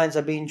fault lines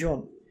are being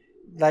drawn.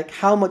 Like,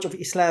 how much of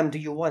Islam do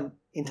you want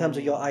in terms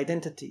of your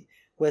identity?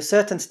 Where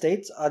certain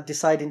states are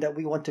deciding that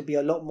we want to be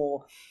a lot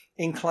more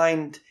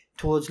inclined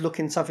towards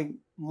looking something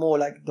more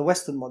like the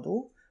Western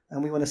model,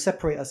 and we want to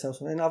separate ourselves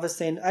from it. And others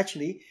saying,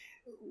 actually,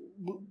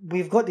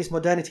 we've got these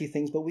modernity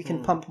things, but we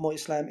can pump more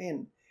Islam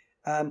in.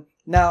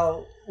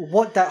 Now,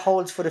 what that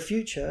holds for the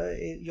future,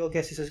 your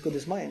guess is as good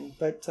as mine.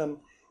 But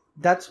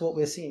that's what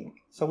we're seeing.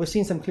 So we're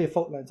seeing some clear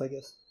fault lines, I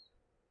guess.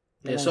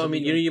 Yeah. So I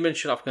mean, you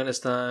mentioned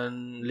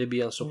Afghanistan,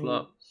 Libya, and stuff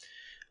like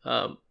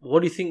that.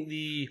 What do you think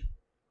the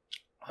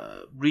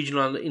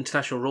regional and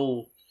international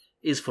role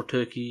is for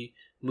Turkey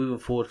moving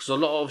forward? Because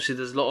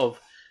there's a lot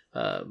of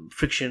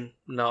friction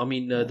now. I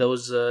mean, there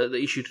was the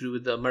issue to do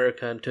with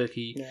America and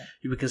Turkey.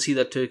 We can see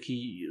that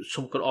Turkey,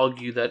 some could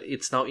argue that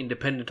it's now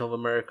independent of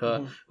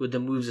America with the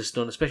moves it's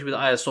done, especially with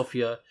Hagia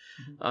Sofia.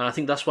 And I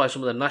think that's why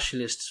some of the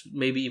nationalists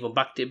maybe even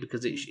backed it,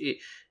 because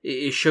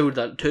it showed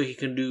that Turkey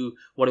can do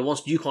what it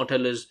wants. You can't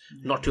tell us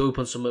not to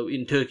open some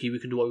in Turkey. We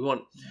can do what we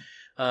want.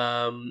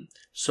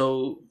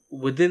 So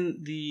within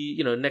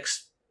the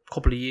next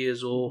couple of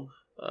years, or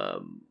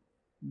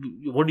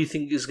what do you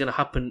think is going to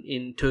happen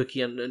in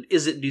Turkey, and do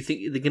you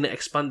think they're going to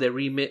expand their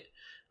remit?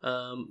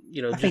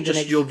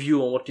 Just your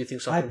view on what do you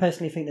think? I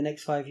personally think the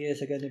next 5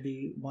 years are going to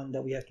be one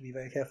that we have to be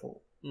very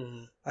careful.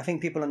 I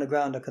think people on the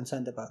ground are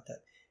concerned about that.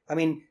 I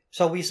mean,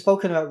 so we've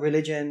spoken about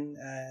religion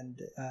and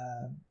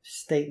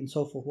state and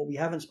so forth. What we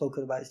haven't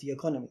spoken about is the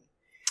economy.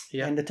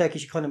 And the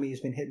Turkish economy has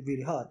been hit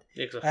really hard.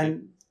 Exactly.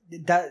 And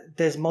that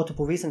there's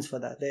multiple reasons for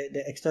that.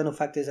 The external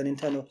factors and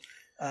internal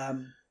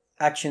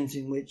actions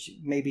in which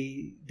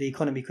maybe the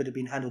economy could have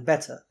been handled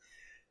better.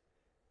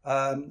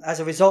 As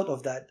a result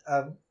of that,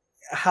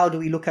 how do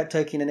we look at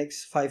Turkey in the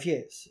next 5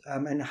 years?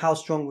 And how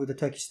strong will the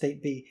Turkish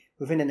state be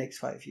within the next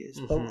 5 years?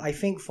 But I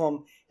think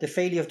from the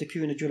failure of the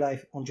coup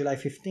on July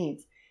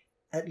 15th,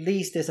 at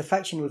least there's a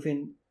faction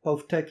within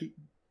both Turkey,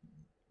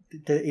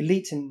 the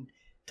elites in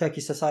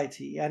Turkish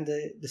society and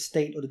the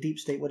state, or the deep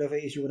state, whatever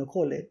it is you want to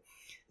call it,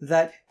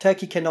 that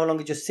Turkey can no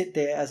longer just sit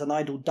there as an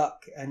idle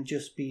duck and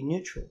just be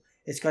neutral.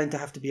 It's going to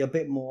have to be a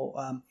bit more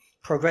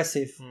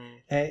progressive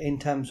in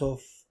terms of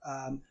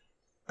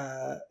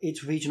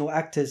its regional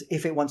actors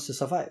if it wants to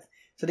survive.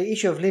 So the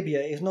issue of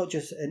Libya is not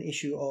just an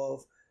issue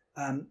of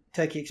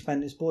Turkey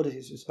expanding its borders.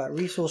 It's about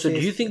resources. So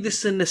do you think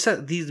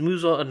these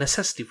moves are a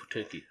necessity for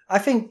Turkey? I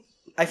think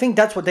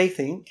that's what they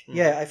think.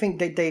 Yeah, I think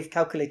they've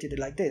calculated it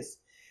like this,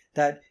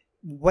 that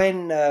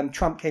when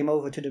Trump came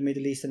over to the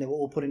Middle East and they were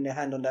all putting their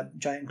hand on that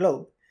giant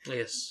globe,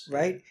 Yes.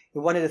 Right?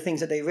 One of the things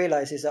that they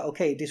realize is that,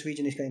 okay, this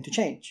region is going to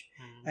change.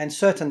 And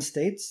certain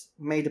states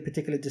made a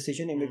particular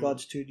decision in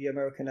regards to the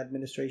American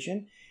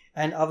administration,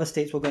 and other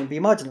states were going to be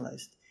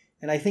marginalized.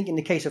 And I think in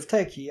the case of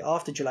Turkey,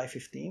 after July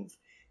 15th,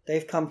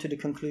 they've come to the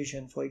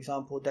conclusion, for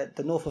example, that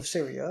the north of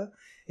Syria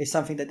is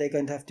something that they're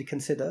going to have to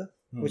consider,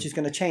 which is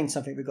going to change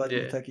something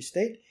regarding the Turkish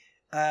state.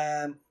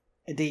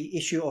 The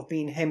issue of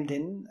being hemmed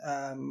in,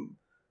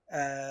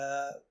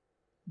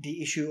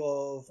 the issue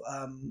of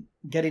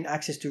getting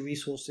access to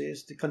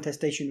resources, the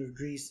contestation with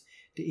Greece,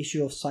 the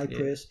issue of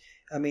Cyprus.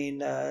 I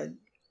mean,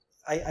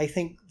 I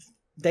think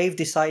they've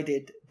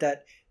decided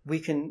that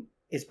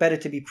it's better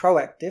to be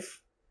proactive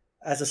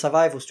as a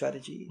survival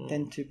strategy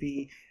than to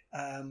be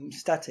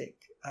static.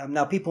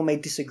 Now, people may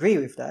disagree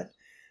with that,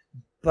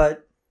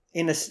 but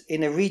in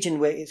a region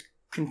where it's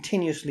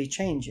continuously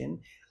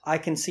changing, I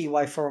can see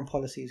why foreign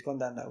policy has gone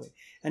down that way.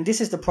 And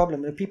this is the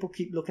problem. That people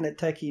keep looking at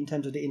Turkey in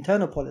terms of the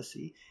internal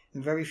policy,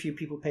 and very few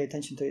people pay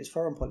attention to its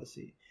foreign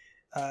policy.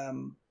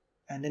 And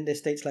then there's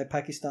states like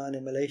Pakistan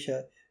and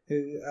Malaysia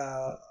who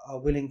are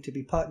willing to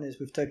be partners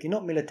with Turkey,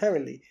 not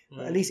militarily,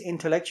 but at least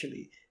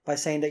intellectually, by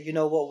saying that, you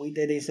know what,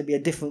 there needs to be a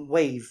different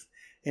wave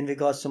in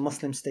regards to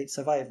Muslim states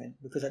surviving,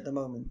 because at the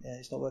moment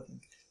it's not working.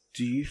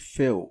 Do you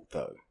feel,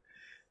 though,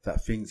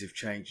 that things have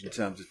changed in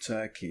terms of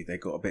Turkey? They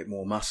got a bit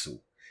more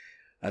muscle,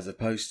 as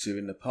opposed to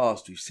in the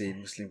past we've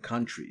seen Muslim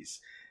countries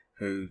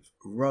who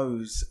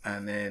rose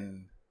and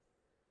then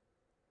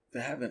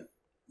they haven't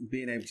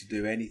been able to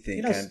do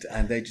anything,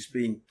 and they're just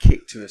being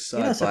kicked to a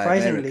side by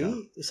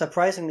America.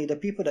 Surprisingly, the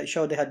people that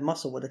showed they had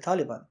muscle were the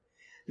Taliban.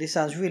 This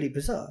sounds really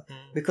bizarre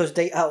because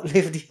they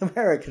outlived the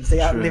Americans,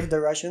 they outlived the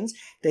Russians.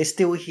 They're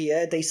still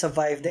here, they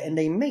survived it, and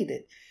they made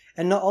it.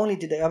 And not only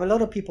did they, a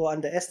lot of people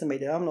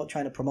underestimate it. I'm not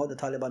trying to promote the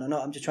Taliban or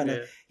not. I'm just trying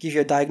to give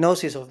you a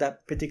diagnosis of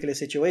that particular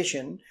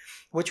situation,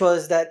 which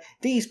was that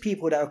these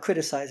people that are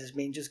criticized as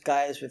being just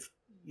guys with,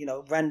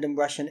 random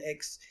Russian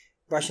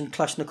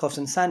Kalashnikovs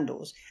and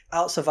sandals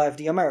out-survived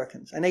the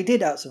Americans. And they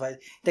did out-survive.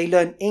 They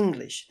learned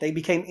English. They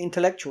became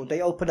intellectual.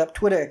 They opened up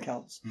Twitter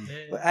accounts.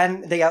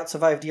 And they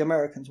out-survived the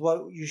Americans.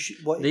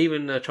 They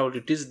even traveled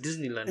to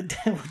Disneyland.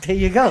 There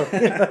you go.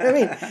 You know what I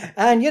mean?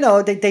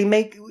 And, they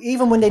make,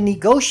 even when they're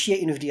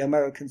negotiating with the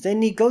Americans, they're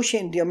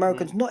negotiating with the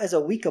Americans not as a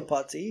weaker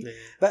party,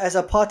 but as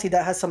a party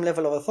that has some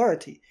level of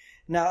authority.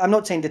 Now, I'm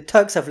not saying the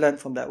Turks have learned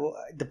from that.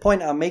 The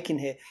point I'm making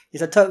here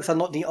is that Turks are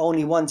not the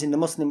only ones in the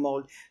Muslim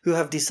world who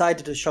have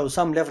decided to show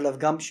some level of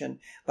gumption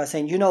by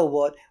saying, you know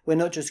what, we're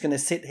not just going to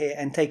sit here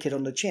and take it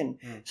on the chin.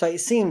 So it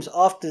seems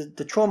after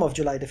the trauma of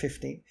July the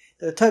 15th,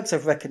 the Turks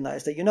have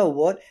recognized that, you know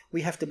what,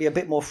 we have to be a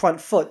bit more front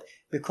foot,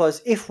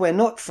 because if we're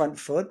not front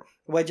foot,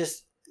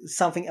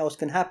 something else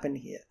can happen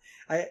here.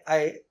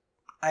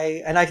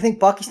 And I think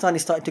Pakistan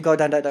is starting to go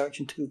down that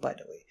direction too, by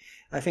the way.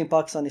 I think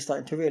Pakistan is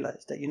starting to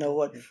realize that, you know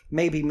what,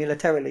 maybe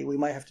militarily we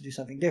might have to do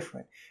something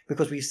different,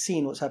 because we've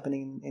seen what's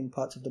happening in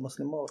parts of the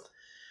Muslim world.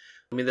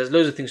 I mean, there's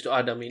loads of things to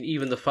add. I mean,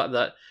 even the fact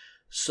that,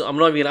 I'm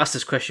not even going to ask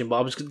this question, but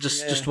I was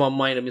just to my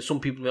mind, I mean, some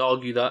people may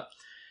argue that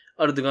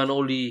Erdogan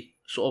only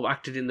sort of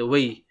acted in the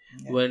way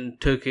when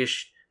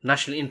Turkish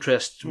national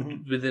interest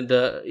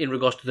in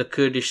regards to the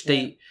Kurdish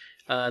state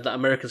that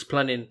Americans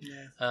planning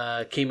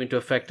came into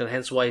effect, and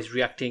hence why he's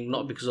reacting,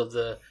 not because of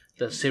the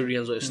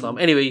Syrians or Islam.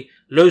 Anyway,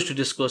 loads to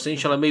discuss.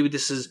 Inshallah, maybe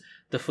this is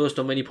the first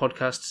of many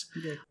podcasts.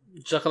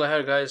 Jazakallah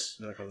khair, guys.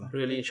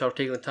 Really, inshallah,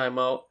 taking the time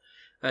out.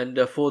 And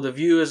for the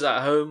viewers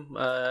at home,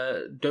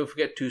 don't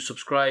forget to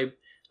subscribe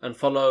and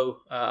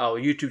follow our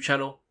YouTube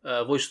channel,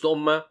 Voice of the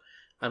Ummah.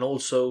 And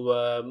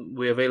also,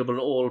 we're available on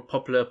all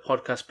popular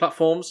podcast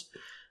platforms.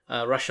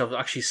 Rashad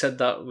actually said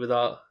that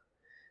without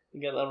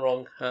getting that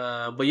wrong.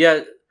 But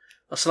yeah,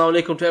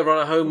 assalamu alaikum to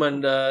everyone at home,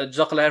 and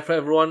jazakallah khair for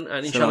everyone.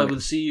 And inshallah, we'll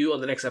see you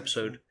on the next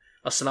episode.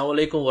 Assalamu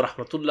alaikum wa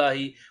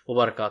rahmatullahi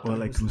wa barakatuh. Wa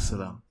alaikum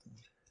assalam.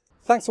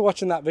 Thanks for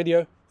watching that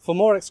video. For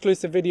more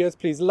exclusive videos,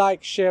 please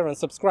like, share and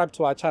subscribe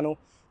to our channel.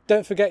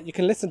 Don't forget you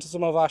can listen to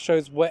some of our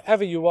shows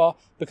wherever you are,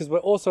 because we're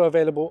also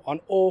available on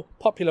all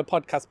popular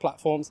podcast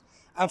platforms.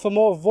 And for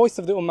more Voice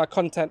of the Ummah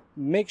content,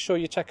 make sure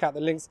you check out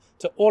the links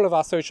to all of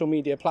our social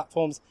media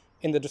platforms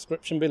in the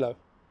description below.